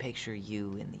really picture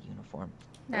you in the uniform.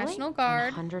 National Really?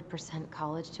 Guard. 100%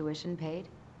 college tuition paid?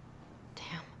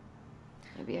 Damn.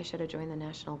 Maybe I should have joined the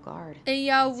National Guard.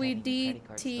 Ayo, It's we having your credit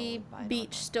card stolen by Beach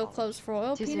an still unknown closed for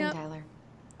oil, Too soon, Peanut. Tyler.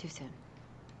 Too soon.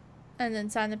 And then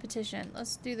sign the petition.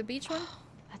 Let's do the beach one.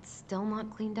 That's still not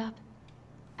cleaned up?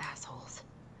 Assholes.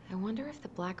 I wonder if the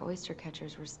black oyster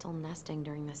catchers were still nesting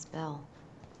during the spill.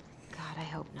 God, I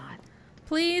hope not.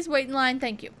 Please wait in line.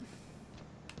 Thank you.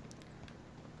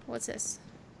 What's this?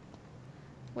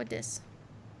 What this?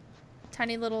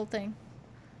 Tiny little thing.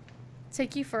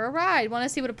 Take you for a ride. Want to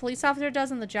see what a police officer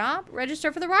does on the job?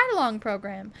 Register for the ride-along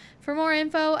program. For more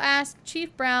info, ask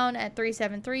Chief Brown at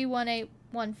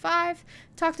 373-1815.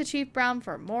 Talk to Chief Brown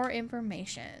for more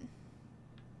information.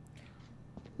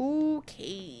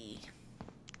 Okay.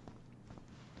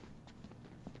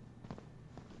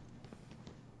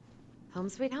 Home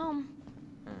sweet home.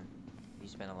 You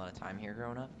spent a lot of time here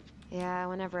growing up? Yeah,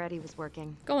 whenever Eddie was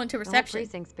working. Going to The whole reception.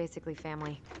 precinct's basically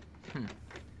family.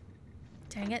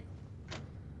 Dang it.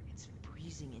 It's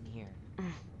freezing in here.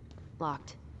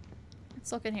 Locked.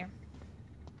 Let's look in here.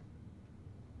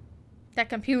 That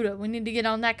computer. We need to get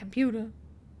on that computer.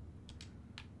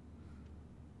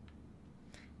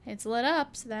 It's lit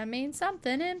up, so that means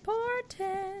something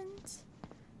important.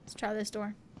 Let's try this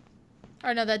door.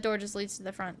 Or no, that door just leads to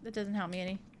the front. That doesn't help me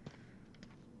any.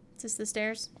 Is this the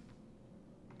stairs?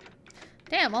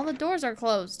 Damn, all the doors are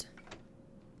closed.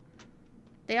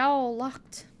 They all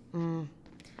locked.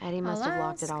 Eddie must have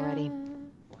locked it already.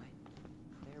 What?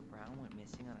 Claire Brown went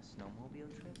missing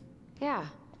Yeah.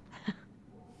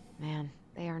 Man,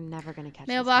 they are never gonna catch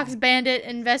Mailbox this guy. bandit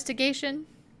investigation.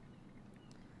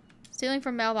 Stealing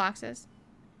from mailboxes.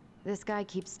 This guy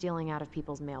keeps stealing out of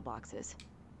people's mailboxes.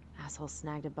 Asshole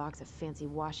snagged a box of fancy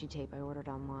washi tape I ordered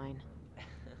online.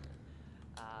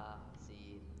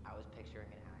 See, I was picturing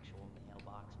an actual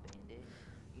mailbox bandit.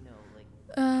 You know, like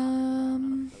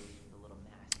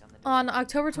On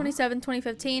October 27,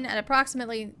 2015, at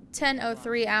approximately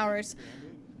 10:03 hours,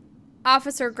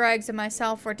 Officer Greggs and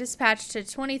myself were dispatched to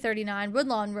 2039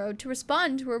 Woodlawn Road to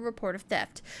respond to a report of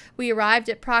theft. We arrived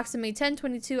at approximately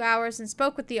 10:22 hours and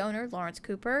spoke with the owner, Lawrence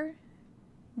Cooper.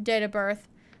 Date of birth,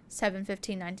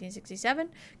 7/15/1967.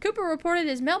 Cooper reported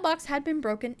his mailbox had been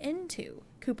broken into.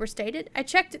 Cooper stated, "I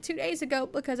checked it 2 days ago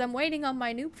because I'm waiting on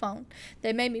my new phone.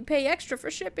 They made me pay extra for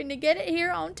shipping to get it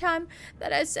here on time,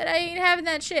 but I said I ain't having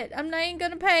that shit. I ain't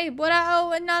gonna pay what I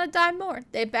owe and not a dime more.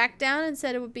 They backed down and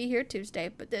said it would be here Tuesday,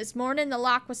 but this morning the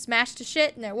lock was smashed to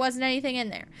shit and there wasn't anything in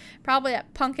there. Probably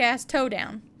that punk-ass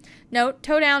Towdown." Note,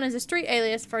 Towdown is a street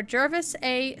alias for Jervis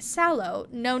A. Sallow,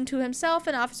 known to himself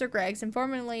and Officer Greggs, and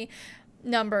formerly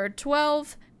number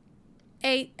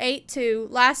 12882,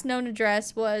 last known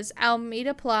address was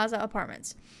Alameda Plaza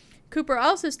Apartments. Cooper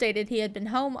also stated he had been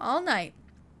home all night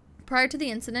prior to the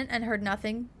incident and heard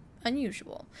nothing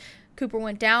unusual. Cooper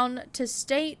went on to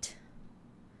state,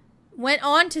 when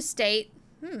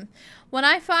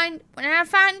I find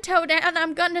Towdown,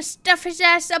 I'm gonna stuff his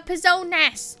ass up his own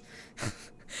ass.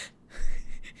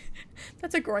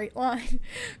 That's a great line.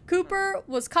 Cooper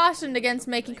was cautioned against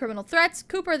making criminal threats.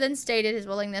 Cooper then stated his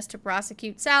willingness to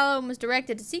prosecute Sallow and was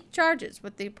directed to seek charges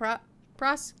with the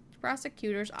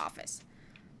prosecutor's office.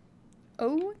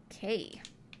 Okay.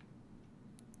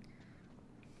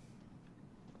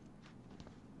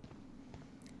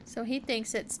 So he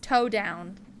thinks it's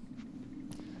Towdown.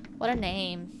 What a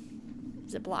name.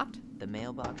 Is it blocked? The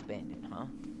mailbox bandit, huh?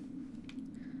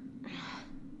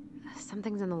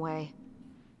 Something's in the way.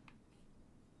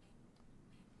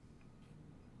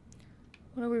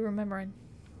 What are we remembering?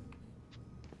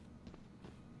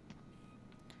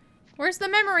 Where's the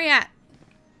memory at?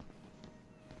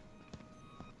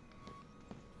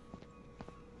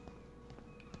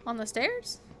 On the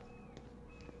stairs?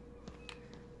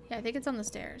 Yeah, I think it's on the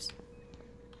stairs.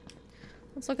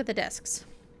 Let's look at the desks.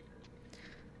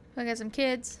 We got some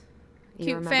kids. You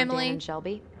Cute family. Dan and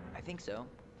Shelby? I think so.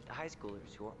 The high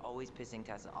schoolers who are always pissing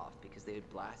Tessa off because they would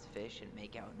blast fish and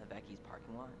make out in the Becky's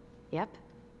parking lot. Yep.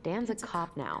 Dan's a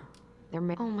cop now. They're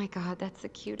oh my god, that's the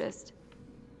cutest.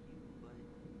 But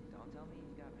don't tell me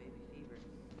you've got baby fever.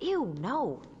 Ew,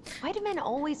 no. Why do men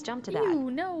always jump to that? Ew,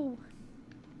 no.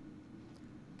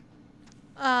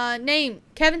 Name,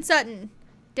 Kevin Sutton.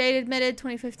 Date admitted,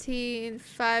 2015,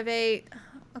 5/8.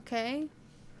 Okay.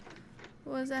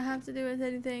 What does that have to do with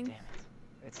anything? Damn it.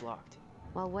 It's locked.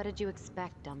 Well, what did you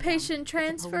expect, dumb? Patient It's a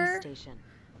transfer. police station.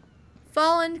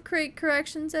 Fallen Creek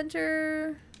Correction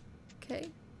Center. Okay.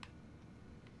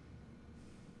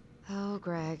 Oh,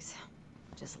 Greggs.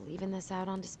 Just leaving this out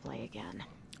on display again.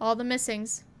 All the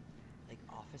missings. Like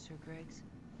Officer Greggs?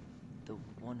 The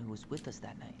one who was with us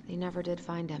that night. They never did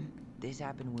find him. This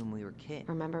happened when we were kids.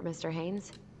 Remember Mr.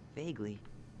 Haynes? Vaguely.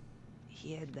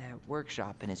 He had that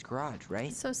workshop in his garage, right?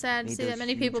 It's so sad to Made see that those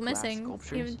many huge people glass missing.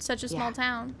 sculptures. Even such a Yeah. small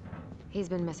town. He's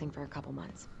been missing for a couple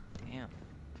months. Damn.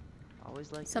 Always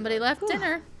like Somebody left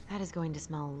dinner. That is going to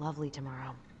smell lovely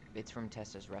tomorrow. It's from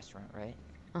Tessa's restaurant, right?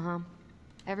 Uh-huh.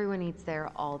 Everyone eats there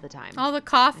all the time. All the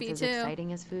coffee, it's too. as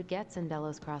exciting as food gets in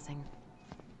Delos Crossing.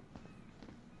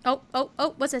 Oh,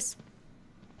 what's this?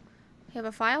 You have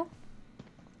a file?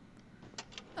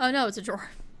 Oh, no, it's a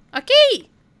drawer. A key!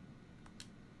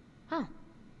 Huh.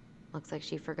 Looks like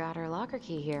she forgot her locker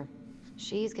key here.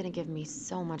 She's gonna give me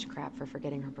so much crap for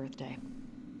forgetting her birthday.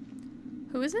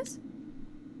 Who is this?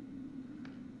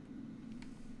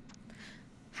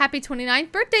 Happy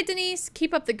 29th birthday, Denise.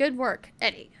 Keep up the good work.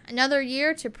 Eddie. Another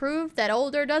year to prove that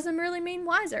older doesn't really mean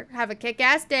wiser. Have a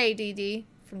kick-ass day, DD.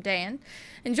 From Dan.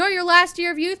 Enjoy your last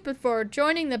year of youth before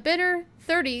joining the bitter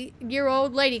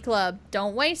 30-year-old lady club.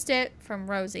 Don't waste it.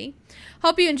 From Rosie.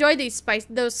 Hope you enjoyed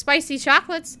those spicy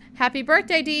chocolates. Happy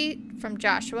birthday, D. From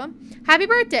Joshua. Happy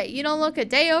birthday. You don't look a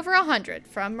day over 100.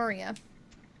 From Maria.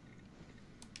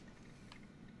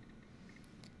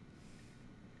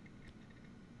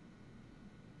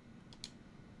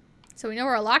 So we know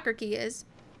where our locker key is.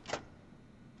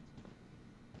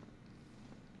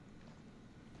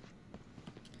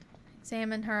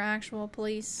 Examine her actual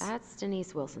police. That's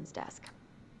Denise Wilson's desk.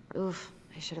 Oof,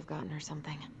 I should have gotten her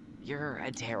something. You're a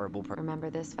terrible person. Remember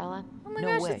this fella? Oh my No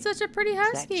gosh, way. it's such a pretty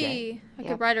house that key. Jay? I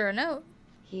Yep. could write her a note.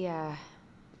 He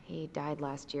died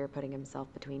last year putting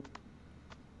himself between...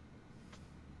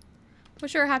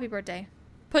 Wish her a happy birthday.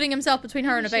 Putting himself between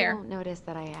her and a bear. She won't notice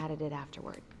that I added it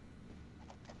afterward.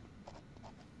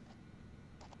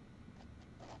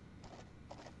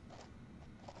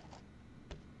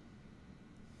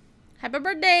 Happy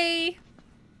birthday!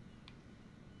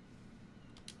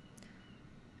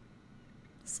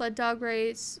 Sled dog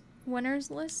race winners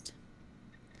list.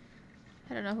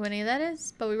 I don't know who any of that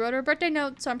is, but we wrote her a birthday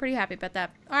note, so I'm pretty happy about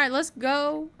that. Alright, let's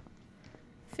go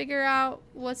figure out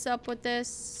what's up with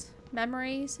this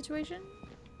memory situation.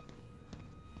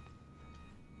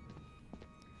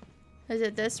 Is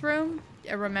it this room?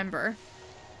 I remember.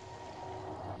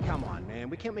 Come on, man.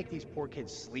 We can't make these poor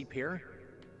kids sleep here.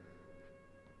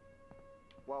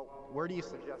 Well, where do you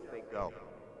suggest they go?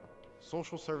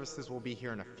 Social services will be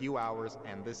here in a few hours,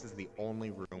 and this is the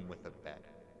only room with a bed.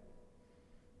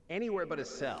 Anywhere but a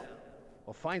cell.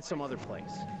 We'll find some other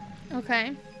place.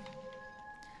 Okay.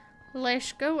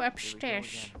 Let's go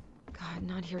upstairs. God,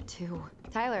 not here too.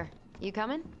 Tyler, you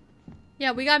coming?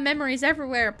 Yeah, we got memories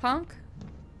everywhere, punk.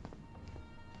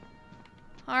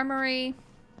 Armory.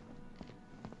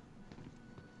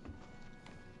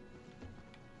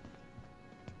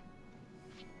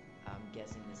 I'm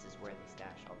guessing this is where they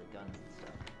stash all the guns and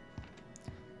stuff.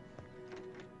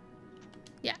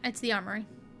 Yeah, it's the armory.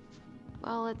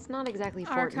 Well, it's not exactly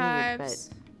Fort Archives.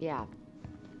 Meade, but yeah.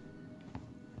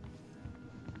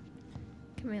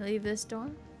 Can we leave this door?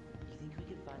 You think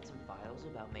we could find some files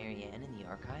about Mary Ann in the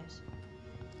archives?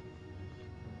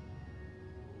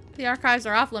 The archives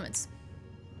are off limits.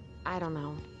 I don't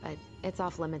know, but it's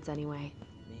off limits anyway.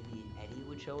 Maybe Eddie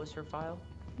would show us her file?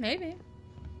 Maybe.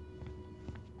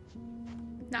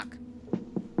 Knock.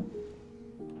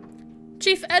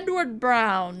 Chief Edward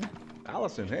Brown.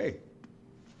 Allison, hey.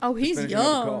 Oh, he's Finishing up a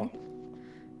young. call.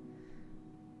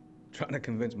 Trying to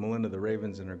convince Melinda the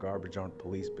Ravens and her garbage aren't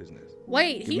police business.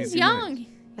 Wait, Give me a he's few young.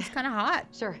 minutes. He's kind of hot.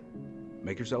 Sure.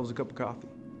 Make yourselves a cup of coffee.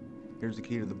 Here's the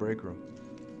key to the break room.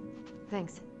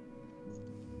 Thanks.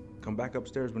 Come back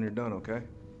upstairs when you're done, okay?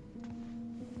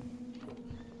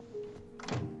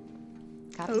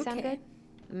 Coffee sound good?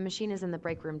 The machine is in the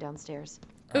break room downstairs.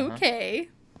 Okay.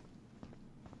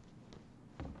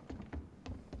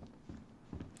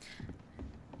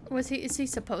 Is he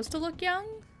supposed to look young?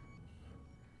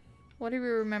 What are we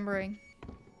remembering?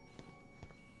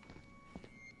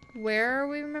 Where are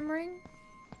we remembering?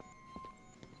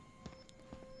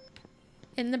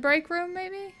 In the break room,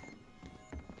 maybe?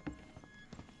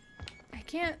 I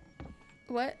can't...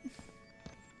 What?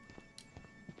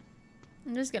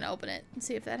 I'm just gonna open it and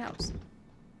see if that helps.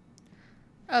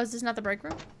 Oh, is this not the break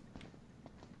room?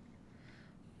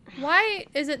 Why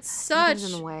is it such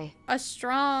Something's in the way. a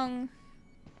strong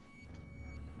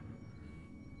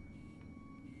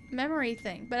memory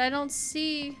thing? But I don't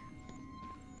see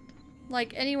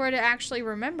like anywhere to actually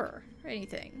remember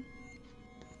anything.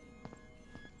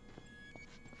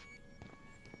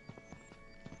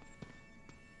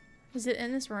 Is it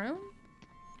in this room?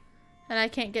 And I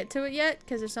can't get to it yet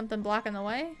because there's something blocking the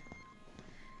way?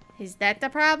 Is that the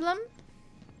problem?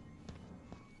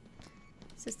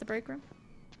 Is this the break room?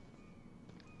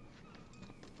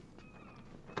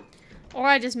 Or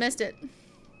I just missed it.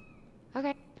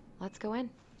 Okay, let's go in.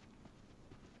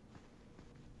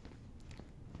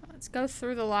 Let's go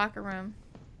through the locker room.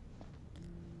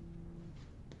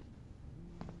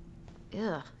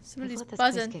 Ugh. Somebody's let this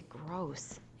buzzing. place get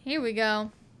gross. Here we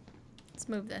go. Let's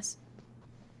move this.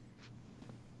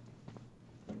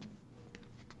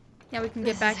 Yeah, we can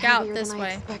get back out this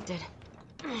way.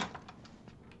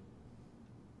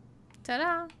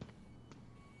 Ta-da!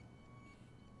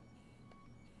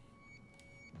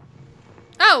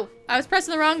 Oh! I was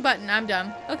pressing the wrong button. I'm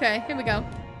dumb. Okay, here we go.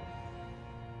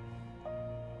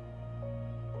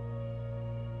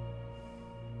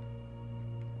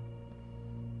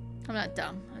 I'm not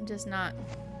dumb. I'm just not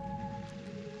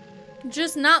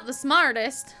the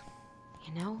smartest.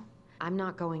 You know, I'm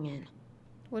not going in.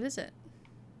 What is it?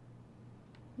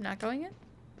 Not going in?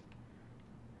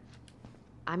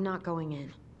 I'm not going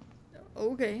in.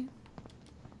 Okay.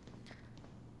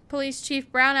 Police Chief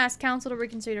Brown asked council to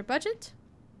reconsider budget.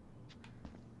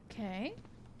 Okay.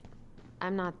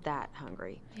 I'm not that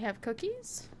hungry. We have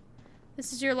cookies.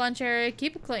 This is your lunch area.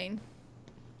 Keep it clean.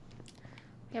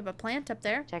 We have a plant up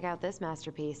there. Check out this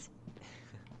masterpiece.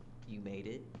 You made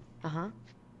it? Uh-huh.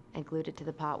 I glued it to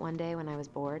the pot one day when I was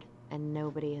bored, and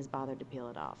nobody has bothered to peel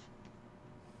it off.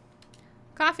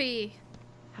 Coffee.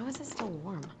 How is it still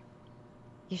warm?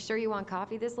 You sure you want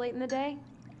coffee this late in the day?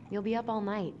 You'll be up all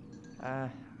night. I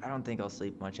don't think I'll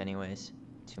sleep much anyways.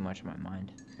 Too much on my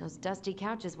mind. Those dusty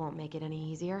couches won't make it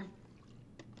any easier.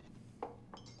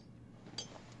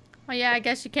 Oh yeah, I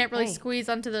guess you can't really Hey, squeeze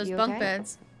onto those you bunk okay?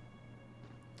 beds.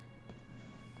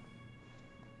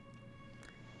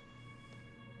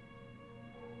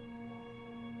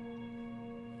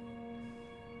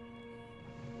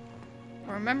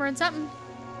 remembering something.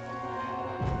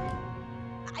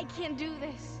 I can't do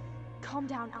this. Calm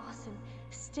down, Allison.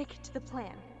 Stick to the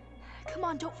plan. Come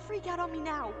on, don't freak out on me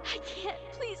now. I can't.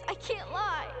 Please, I can't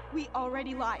lie. We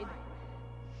already lied.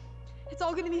 It's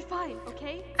all gonna be fine,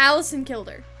 okay? Allison killed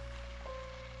her.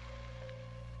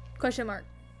 Question mark.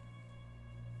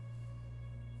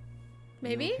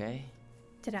 Maybe? You okay?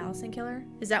 Did Allison kill her?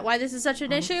 Is that why this is such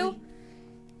an issue?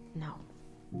 No.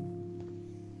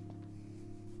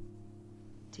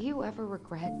 Do you ever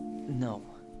regret? No.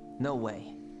 No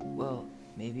way. Well,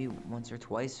 maybe once or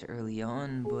twice early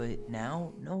on, but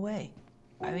now, no way.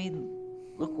 I mean,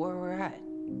 look where we're at.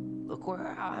 Look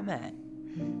where I'm at.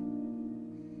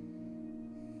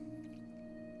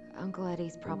 Uncle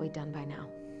Eddie's probably done by now.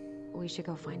 We should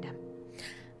go find him.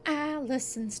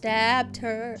 Allison stabbed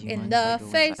her in the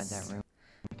face.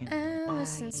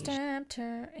 Allison stabbed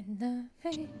her in the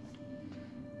face.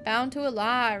 Bound to a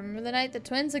lie. Remember the night the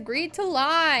twins agreed to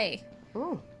lie.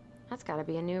 Ooh, that's gotta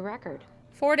be a new record.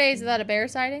 4 days without a bear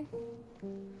sighting.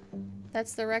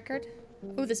 That's the record.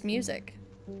 Ooh, this music.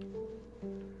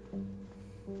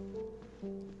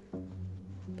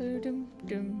 Boom,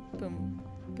 doom, boom.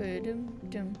 Boom,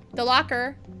 doom. The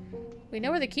locker. We know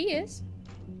where the key is.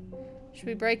 Should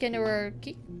we break into her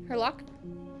key? Her lock?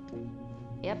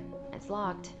 Yep, it's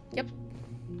locked. Yep.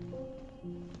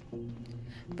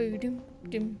 Boom, doom,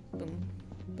 boom.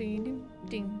 Boom,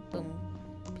 ding, boom.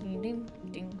 Boom,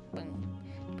 ding, boom.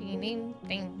 Boom, ding,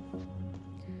 ding.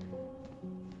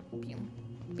 Boom,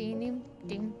 ding,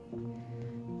 ding.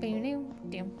 Boom,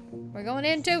 ding. We're going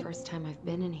in too. First time I've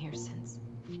been in here since.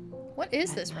 What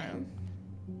is this room?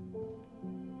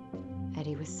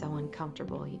 Eddie was so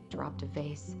uncomfortable he dropped a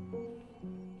vase.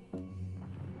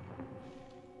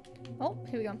 Oh,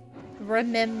 here we go.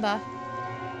 Remember.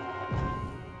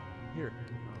 Here.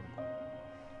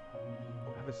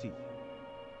 Have a seat.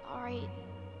 All right.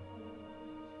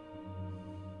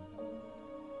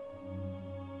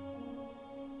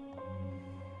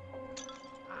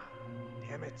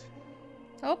 Damn it.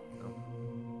 Oh.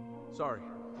 Sorry.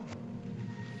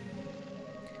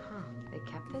 Huh, they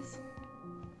kept this?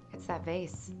 It's that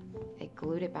vase. They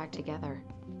glued it back together.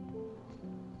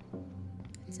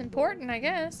 It's important, I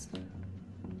guess.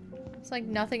 It's like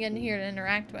nothing in here to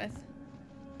interact with.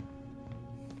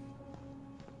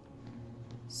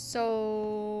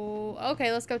 So,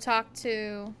 okay, let's go talk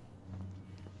to...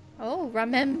 Oh,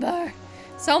 remember.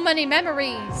 So many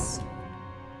memories.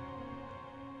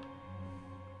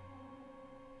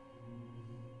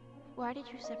 Why did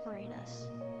you separate us?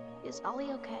 Is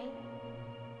Ollie okay?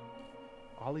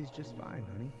 Ollie's just fine,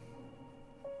 honey.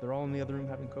 They're all in the other room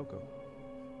having cocoa.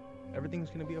 Everything's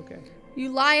gonna be okay. You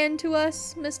lying to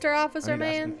us, Mr. Officer I need to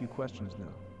ask you Man? a few questions now.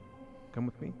 Come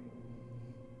with me.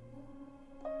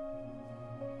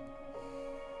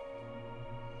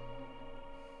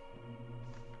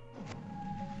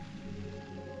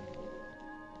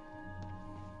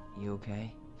 You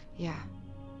okay? Yeah.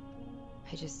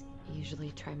 I just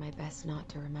usually try my best not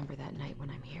to remember that night when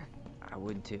I'm here. I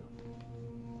would too.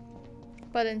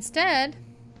 But instead...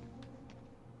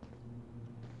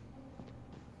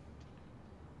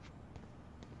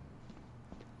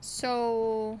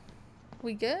 So...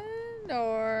 We good?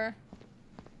 Or...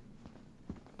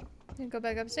 You go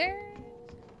back upstairs?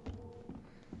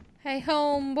 Hey,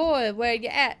 homeboy, where you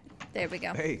at? There we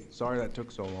go. Hey, sorry that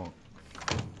took so long.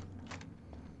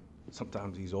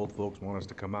 Sometimes these old folks want us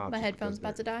to come out. My just headphone's because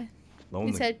about to die. they're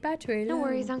lonely. He said battery No low.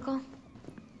 worries, Uncle.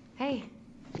 Hey,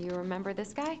 do you remember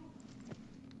this guy?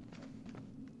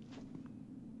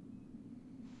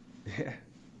 Yeah,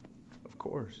 of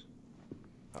course.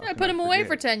 How I can put him away forget?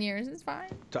 for 10 years. It's fine.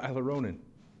 Tyler Ronan,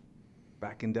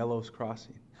 back in Delos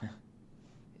Crossing.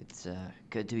 It's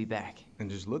good to be back. And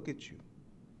just look at you.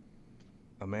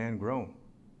 A man grown.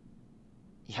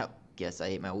 Yep, guess I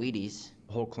ate my Wheaties.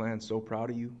 The whole clan's so proud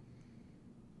of you.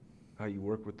 How you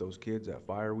work with those kids at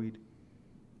Fireweed.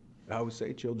 I always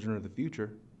say children are the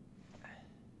future.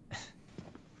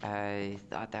 I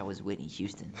thought that was Whitney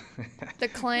Houston. The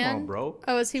clan? Come on, bro.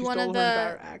 Oh, is he She one stole of her the...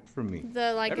 entire act from me.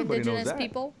 The, like, Everybody knows indigenous that.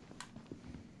 people?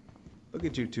 Look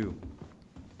at you two.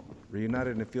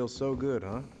 Reunited and it feels so good,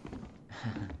 huh?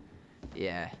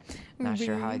 Yeah, not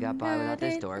sure how I got by without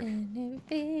this dork. And it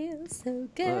feels so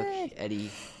good. Look,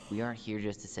 Eddie, we aren't here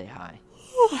just to say hi.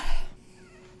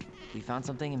 We found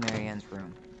something in Marianne's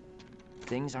room.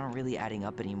 Things aren't really adding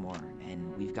up anymore,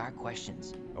 and we've got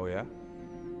questions. Oh, yeah?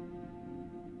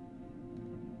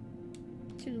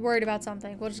 She's worried about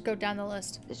something. We'll just go down the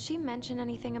list. Did she mention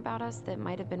anything about us that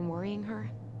might have been worrying her?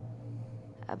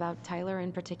 About Tyler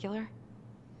in particular?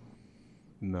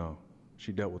 No.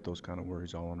 She dealt with those kind of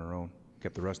worries all on her own.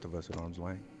 Kept the rest of us at arm's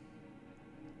length.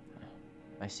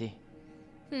 I see.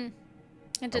 It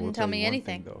I will didn't tell you me one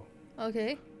anything. thing, though.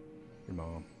 Okay. Your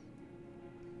mom.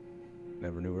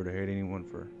 Never knew her to hate anyone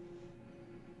for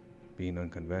being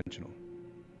unconventional.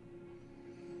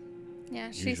 Yeah,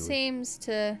 she Usually. seems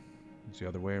to It's the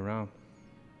other way around.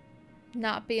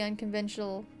 not be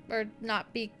unconventional, or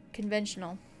not be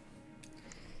conventional.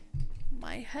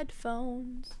 My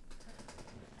headphones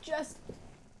just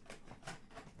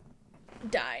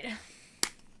died.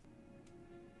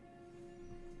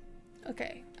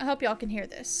 Okay, I hope y'all can hear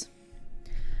this.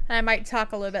 And I might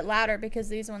talk a little bit louder because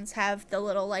these ones have the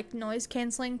little, like, noise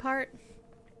canceling part.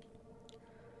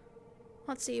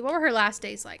 Let's see, what were her last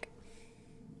days like?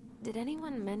 Did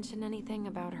anyone mention anything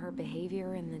about her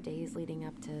behavior in the days leading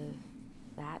up to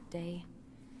that day?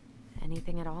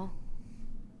 Anything at all?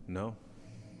 No.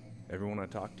 Everyone I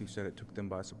talked to said it took them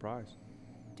by surprise.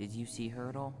 Did you see her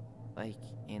at all? Like,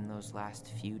 in those last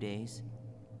few days?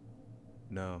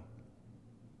 No.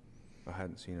 I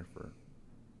hadn't seen her for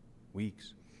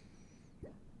weeks.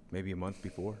 Maybe a month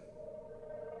before.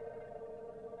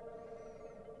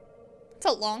 It's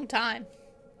a long time.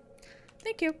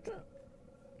 Thank you.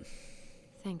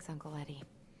 Thanks, Uncle Eddie.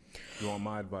 You want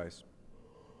my advice?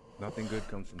 Nothing good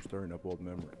comes from stirring up old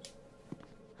memories.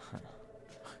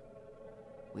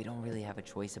 We don't really have a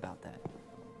choice about that.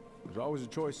 There's always a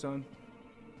choice, son.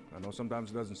 I know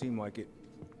sometimes it doesn't seem like it,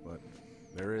 but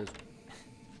there is.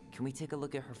 Can we take a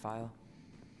look at her file?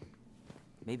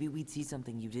 Maybe we'd see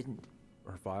something you didn't.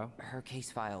 Her file? Her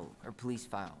case file, or police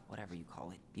file, whatever you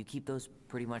call it. You keep those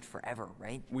pretty much forever,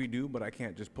 right? We do, but I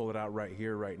can't just pull it out right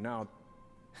here, right now.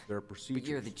 There are procedures. But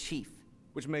you're the chief.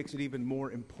 Which makes it even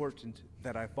more important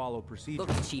that I follow procedures.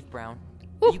 Look, Chief Brown,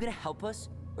 are you gonna help us?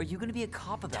 Or are you gonna be a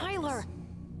cop about Tyler! this?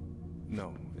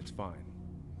 No, it's fine.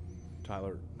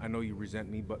 Tyler, I know you resent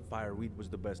me, but fireweed was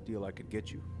the best deal I could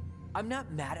get you. I'm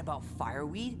not mad about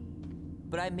fireweed,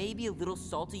 but I may be a little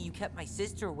salty you kept my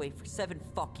sister away for 7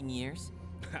 fucking years.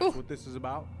 That's what this is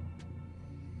about?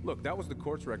 Look, that was the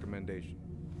court's recommendation.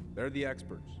 They're the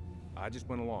experts. I just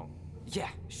went along. Yeah,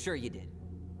 sure you did.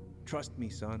 Trust me,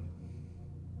 son.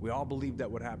 We all believed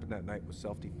that what happened that night was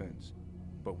self-defense,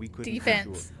 but we couldn't be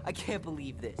sure. I can't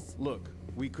believe this. Look,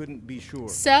 we couldn't be sure.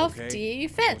 Self-defense.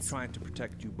 Okay? I was trying to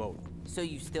protect you both. So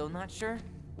you still not sure?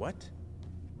 What?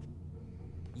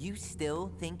 You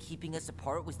still think keeping us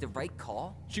apart was the right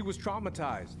call? She was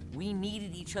traumatized. We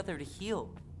needed each other to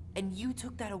heal, and you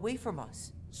took that away from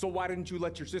us. So why didn't you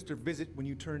let your sister visit when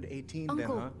you turned 18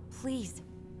 Uncle, then, huh? Please.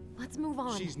 Let's move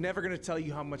on. She's never gonna tell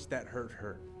you how much that hurt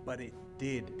her, but it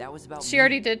did. That was about She me.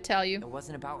 already did tell you. It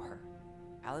wasn't about her.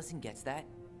 Allison gets that,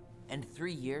 and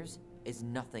 3 years is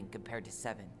nothing compared to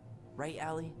 7. Right,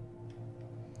 Allie?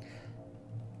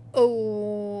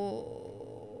 Oh.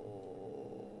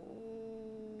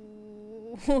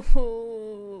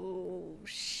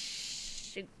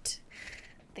 Shoot.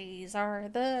 These are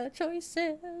the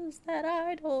choices that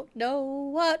I don't know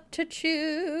what to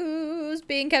choose.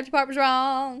 Being kept apart was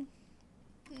wrong.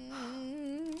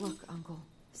 Look, Uncle,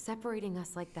 separating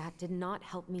us like that did not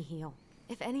help me heal.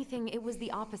 If anything, it was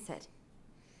the opposite.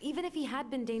 Even if he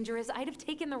had been dangerous, I'd have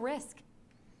taken the risk.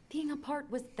 Being apart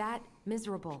was that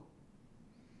miserable.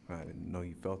 I didn't know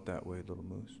you felt that way, Little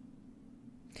Moose.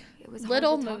 It was hard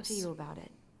Little to talk Moose. to you about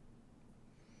it.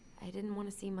 I didn't want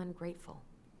to seem ungrateful.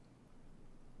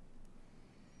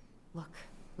 Look,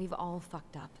 we've all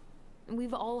fucked up. And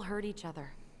we've all hurt each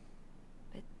other.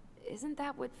 But isn't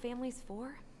that what family's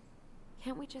for?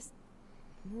 Can't we just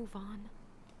move on?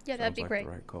 Yeah, that'd be Sounds like great.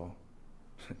 the right call.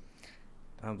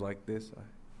 Times like this,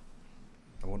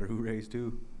 I wonder who raised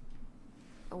who.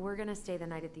 We're gonna stay the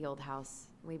night at the old house.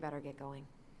 We better get going.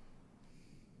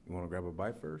 You want to grab a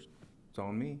bite first? It's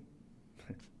on me.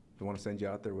 Don't want to send you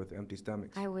out there with empty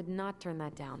stomachs. I would not turn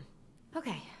that down.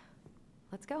 Okay,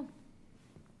 let's go.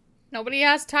 Nobody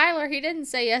asked Tyler. He didn't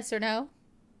say yes or no.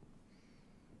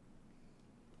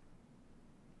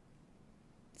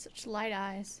 Such light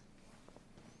eyes.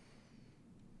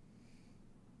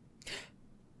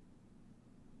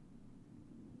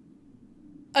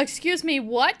 Excuse me,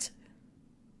 what?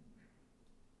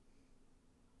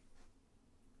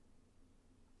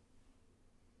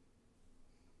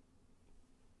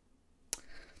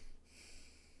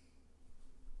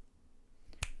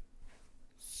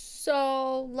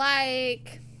 So,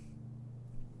 like,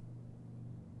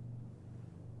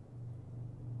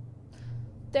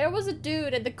 there was a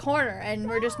dude at the corner, and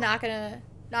we're just not gonna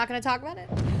talk about it.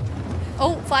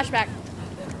 Oh, flashback.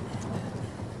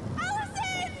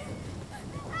 Allison!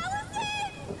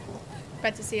 Allison!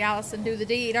 Bet to see Allison do the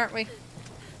deed, aren't we?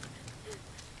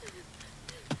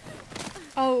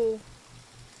 Oh.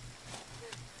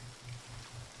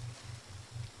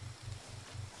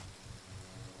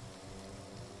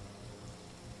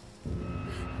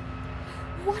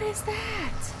 is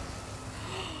that?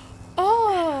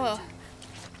 Oh!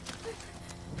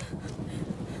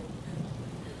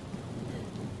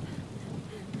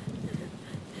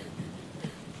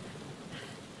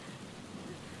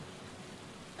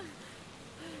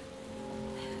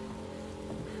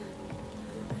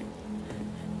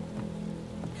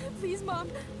 Please, Mom.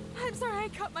 I'm sorry I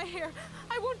cut my hair.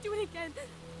 I won't do it again.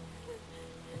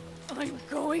 I'm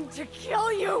going to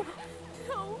kill you!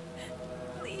 No.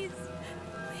 Please.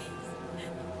 Please.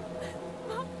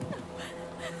 Mom, no.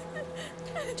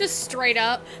 Just straight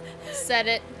up said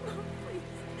it. Mom, please.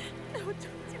 No, don't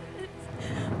do this.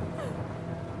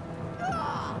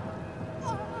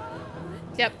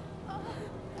 Yep.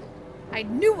 I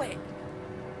knew it!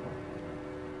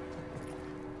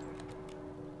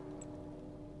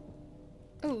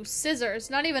 Ooh, scissors.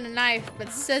 Not even a knife, but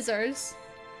scissors.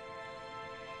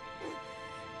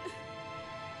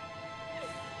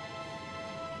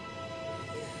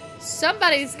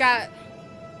 Somebody's got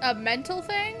a mental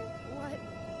thing? What?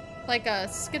 Like a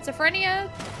schizophrenia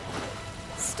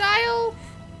style?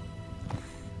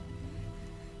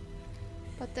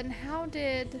 But then how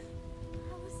did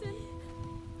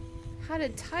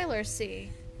Tyler see?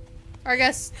 Or I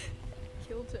guess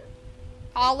Killed her.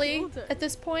 Ollie at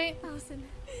this point? Allison,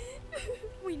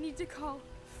 we need to call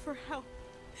for help.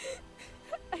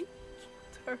 I killed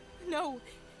her. No,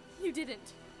 you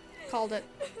didn't. Called it.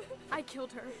 I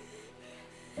killed her.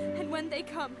 And when they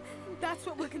come, that's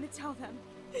what we're gonna tell them.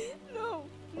 No,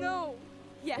 no.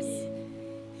 Yes.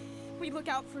 We look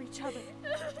out for each other.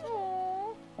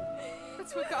 Aww.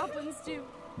 That's what goblins do.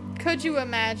 Could you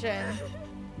imagine?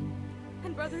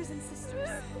 And brothers and sisters.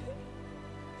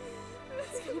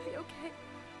 It's gonna be okay.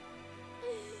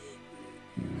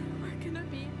 We're gonna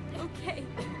be okay.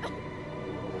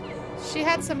 She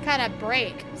had some kind of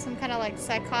break. Some kind of like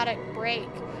psychotic break.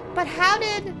 But how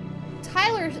did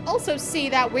Tyler also see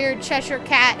that weird Cheshire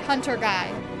Cat hunter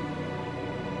guy?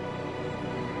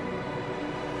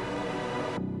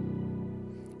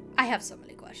 I have so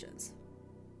many questions.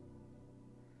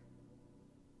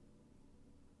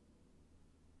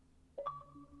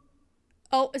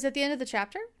 Oh, is it the end of the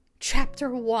chapter? Chapter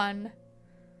 1.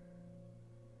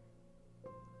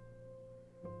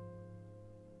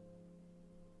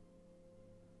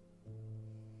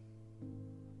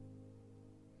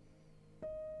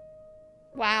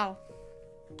 Wow.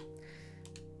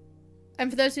 And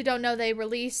for those who don't know, they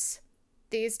release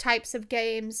these types of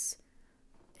games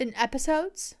in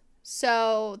episodes.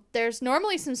 So there's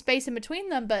normally some space in between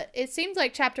them, but it seems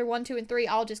like chapter 1, 2, and 3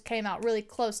 all just came out really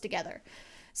close together.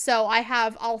 So I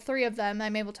have all 3 of them.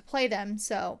 I'm able to play them.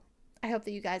 So I hope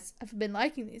that you guys have been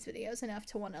liking these videos enough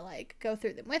to want to like go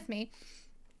through them with me.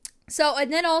 So,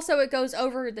 and then also it goes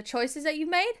over the choices that you've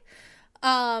made,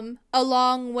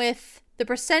 along with the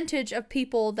percentage of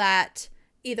people that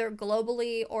either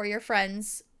globally or your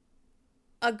friends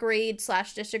agreed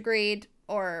 / disagreed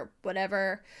or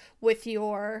whatever with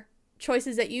your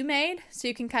choices that you made. So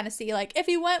you can kind of see like if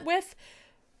you went with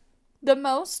the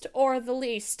most or the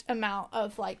least amount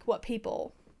of like what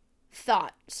people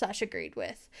thought / agreed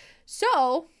with.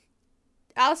 So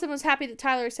Allison was happy that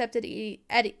Tyler accepted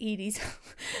Eddie's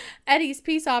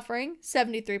peace offering,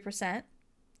 73%.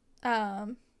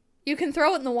 You can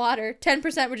throw it in the water.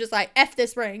 10% were just like, F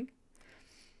this ring.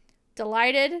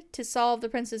 Delighted to solve the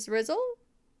Princess Rizzle.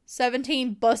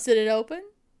 17 busted it open.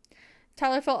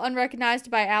 Tyler felt unrecognized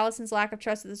by Allison's lack of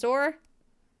trust at the door.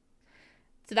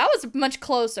 So that was much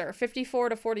closer. 54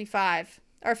 to 45.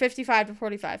 Or 55 to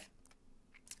 45.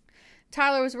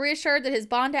 Tyler was reassured that his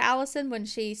bond to Allison when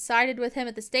she sided with him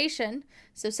at the station.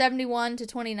 So 71 to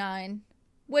 29.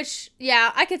 Which,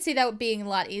 yeah, I could see that being a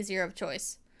lot easier of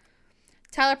choice.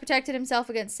 Tyler protected himself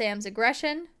against Sam's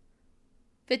aggression.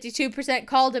 52%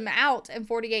 called him out and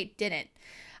 48% didn't.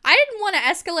 I didn't want to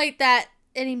escalate that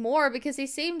anymore because he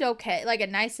seemed okay, like a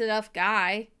nice enough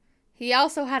guy. He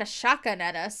also had a shotgun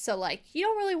at us, so like you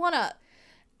don't really want to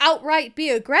outright be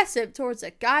aggressive towards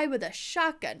a guy with a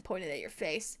shotgun pointed at your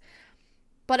face.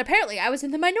 But apparently I was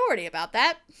in the minority about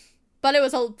that. But it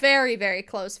was a very, very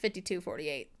close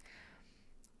 52-48.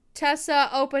 Tessa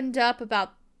opened up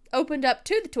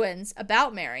to the twins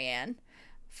about Marianne.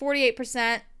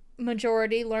 48%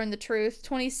 majority learned the truth.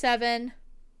 27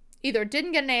 either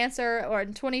didn't get an answer, or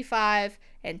 25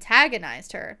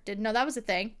 antagonized her. Didn't know that was a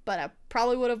thing, but I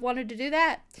probably would have wanted to do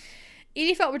that.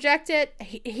 Eddie felt rejected.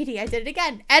 Eddie, I did it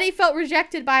again. Eddie felt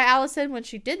rejected by Allison when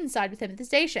she didn't side with him at the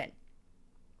station.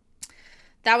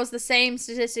 That was the same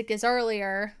statistic as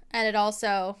earlier, and it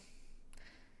also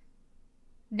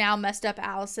now messed up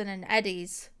Allison and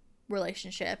Eddie's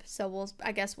relationship. So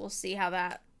I guess we'll see how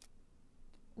that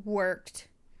worked.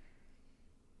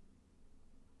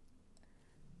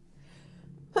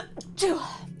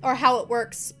 or how it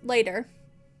works later.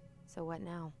 So what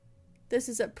now? This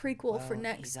is a prequel for He's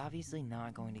next obviously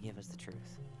not going to give us the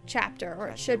truth. chapter, or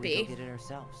it That's should why we be. go get it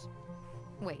ourselves.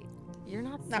 Wait, you're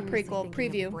not prequel, thinking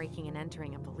preview. of breaking and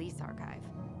entering a police archive?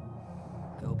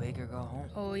 Go big or go home.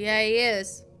 Oh yeah, he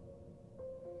is.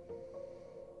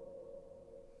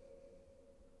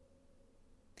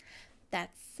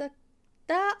 That's the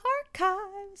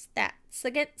archives. That's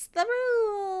against the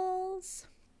rules.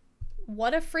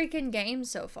 What a freaking game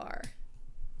so far.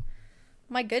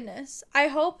 My goodness. I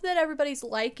hope that everybody's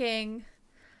liking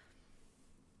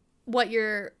what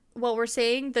we're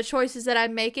seeing, the choices that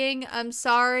I'm making. I'm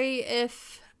sorry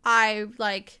if I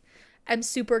am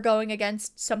super going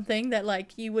against something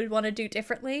that you would want to do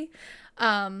differently.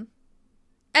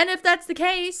 And if that's the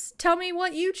case, tell me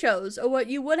what you chose or what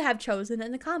you would have chosen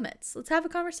in the comments. Let's have a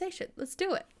conversation. Let's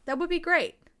do it. That would be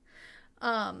great.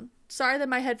 Sorry that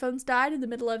my headphones died in the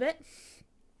middle of it.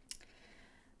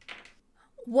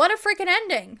 What a freaking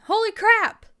ending. Holy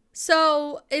crap.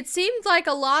 So it seemed like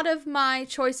a lot of my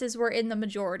choices were in the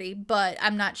majority, but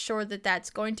I'm not sure that that's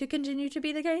going to continue to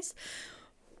be the case.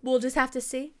 We'll just have to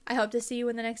see. I hope to see you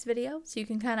in the next video so you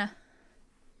can kind of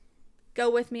go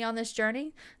with me on this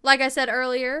journey. Like I said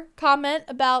earlier, comment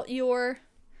about your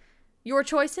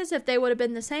choices, if they would have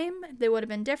been the same, if they would have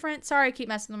been different. Sorry, I keep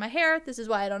messing with my hair. This is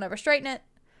why I don't ever straighten it,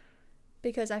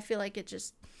 because I feel like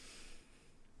it's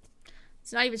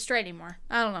not even straight anymore.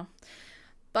 I don't know.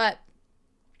 But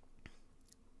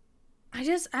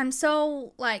I'm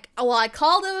so well, I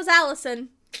called it was Allison.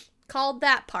 Called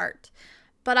that part.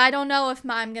 But I don't know if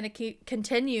I'm going to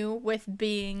continue with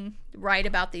being right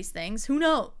about these things. Who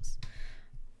knows?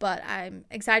 But I'm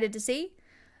excited to see.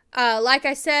 Like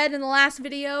I said in the last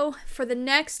video, for the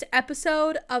next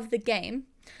episode of the game,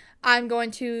 I'm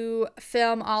going to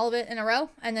film all of it in a row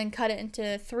and then cut it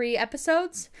into 3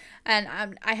 episodes.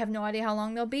 And I have no idea how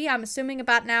long they'll be. I'm assuming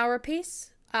about an hour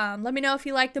apiece. Let me know if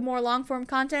you like the more long-form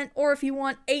content or if you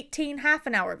want 18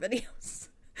 half-an-hour videos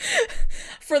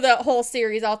for the whole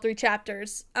series, all 3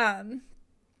 chapters.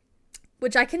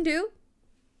 Which I can do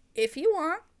if you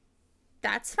want.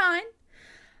 That's fine.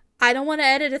 I don't want to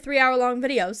edit a 3-hour-long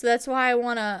video, so that's why I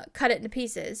want to cut it into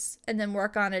pieces and then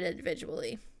work on it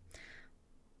individually.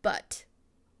 But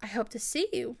I hope to see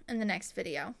you in the next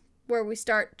video, where we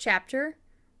start chapter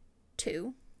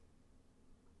 2.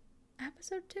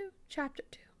 Episode 2? Chapter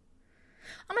 2.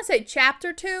 I'm going to say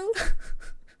chapter 2.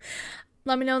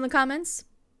 Let me know in the comments.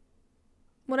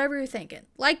 Whatever you're thinking.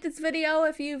 Like this video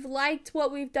if you've liked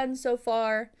what we've done so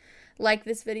far. Like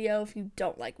this video if you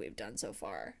don't like what we've done so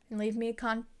far. And leave me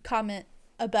a comment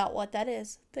about what that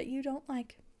is that you don't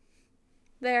like.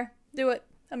 There. Do it.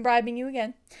 I'm bribing you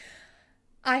again.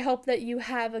 I hope that you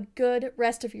have a good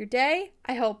rest of your day.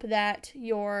 I hope that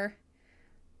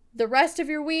the rest of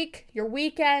your week, your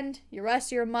weekend, your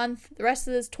rest of your month, the rest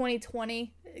of this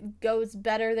 2020 goes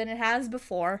better than it has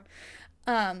before.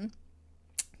 And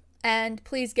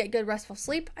please get good restful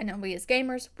sleep. I know we as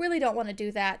gamers really don't want to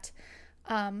do that.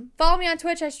 Follow me on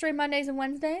Twitch. I stream Mondays and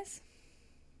Wednesdays.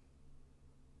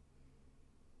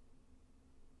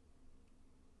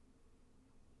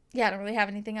 Yeah, I don't really have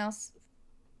anything else.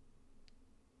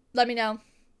 Let me know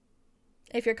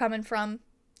if you're coming from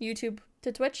YouTube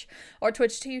to Twitch or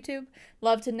Twitch to YouTube.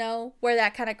 Love to know where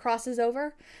that kind of crosses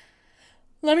over.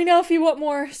 Let me know if you want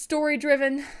more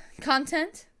story-driven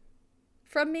content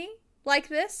from me, like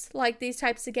this, like these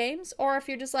types of games, or if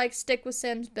you're just like, stick with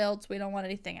Sims builds, we don't want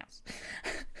anything else.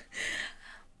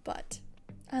 But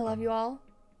I love you all.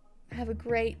 Have a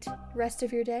great rest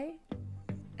of your day,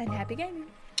 and happy gaming.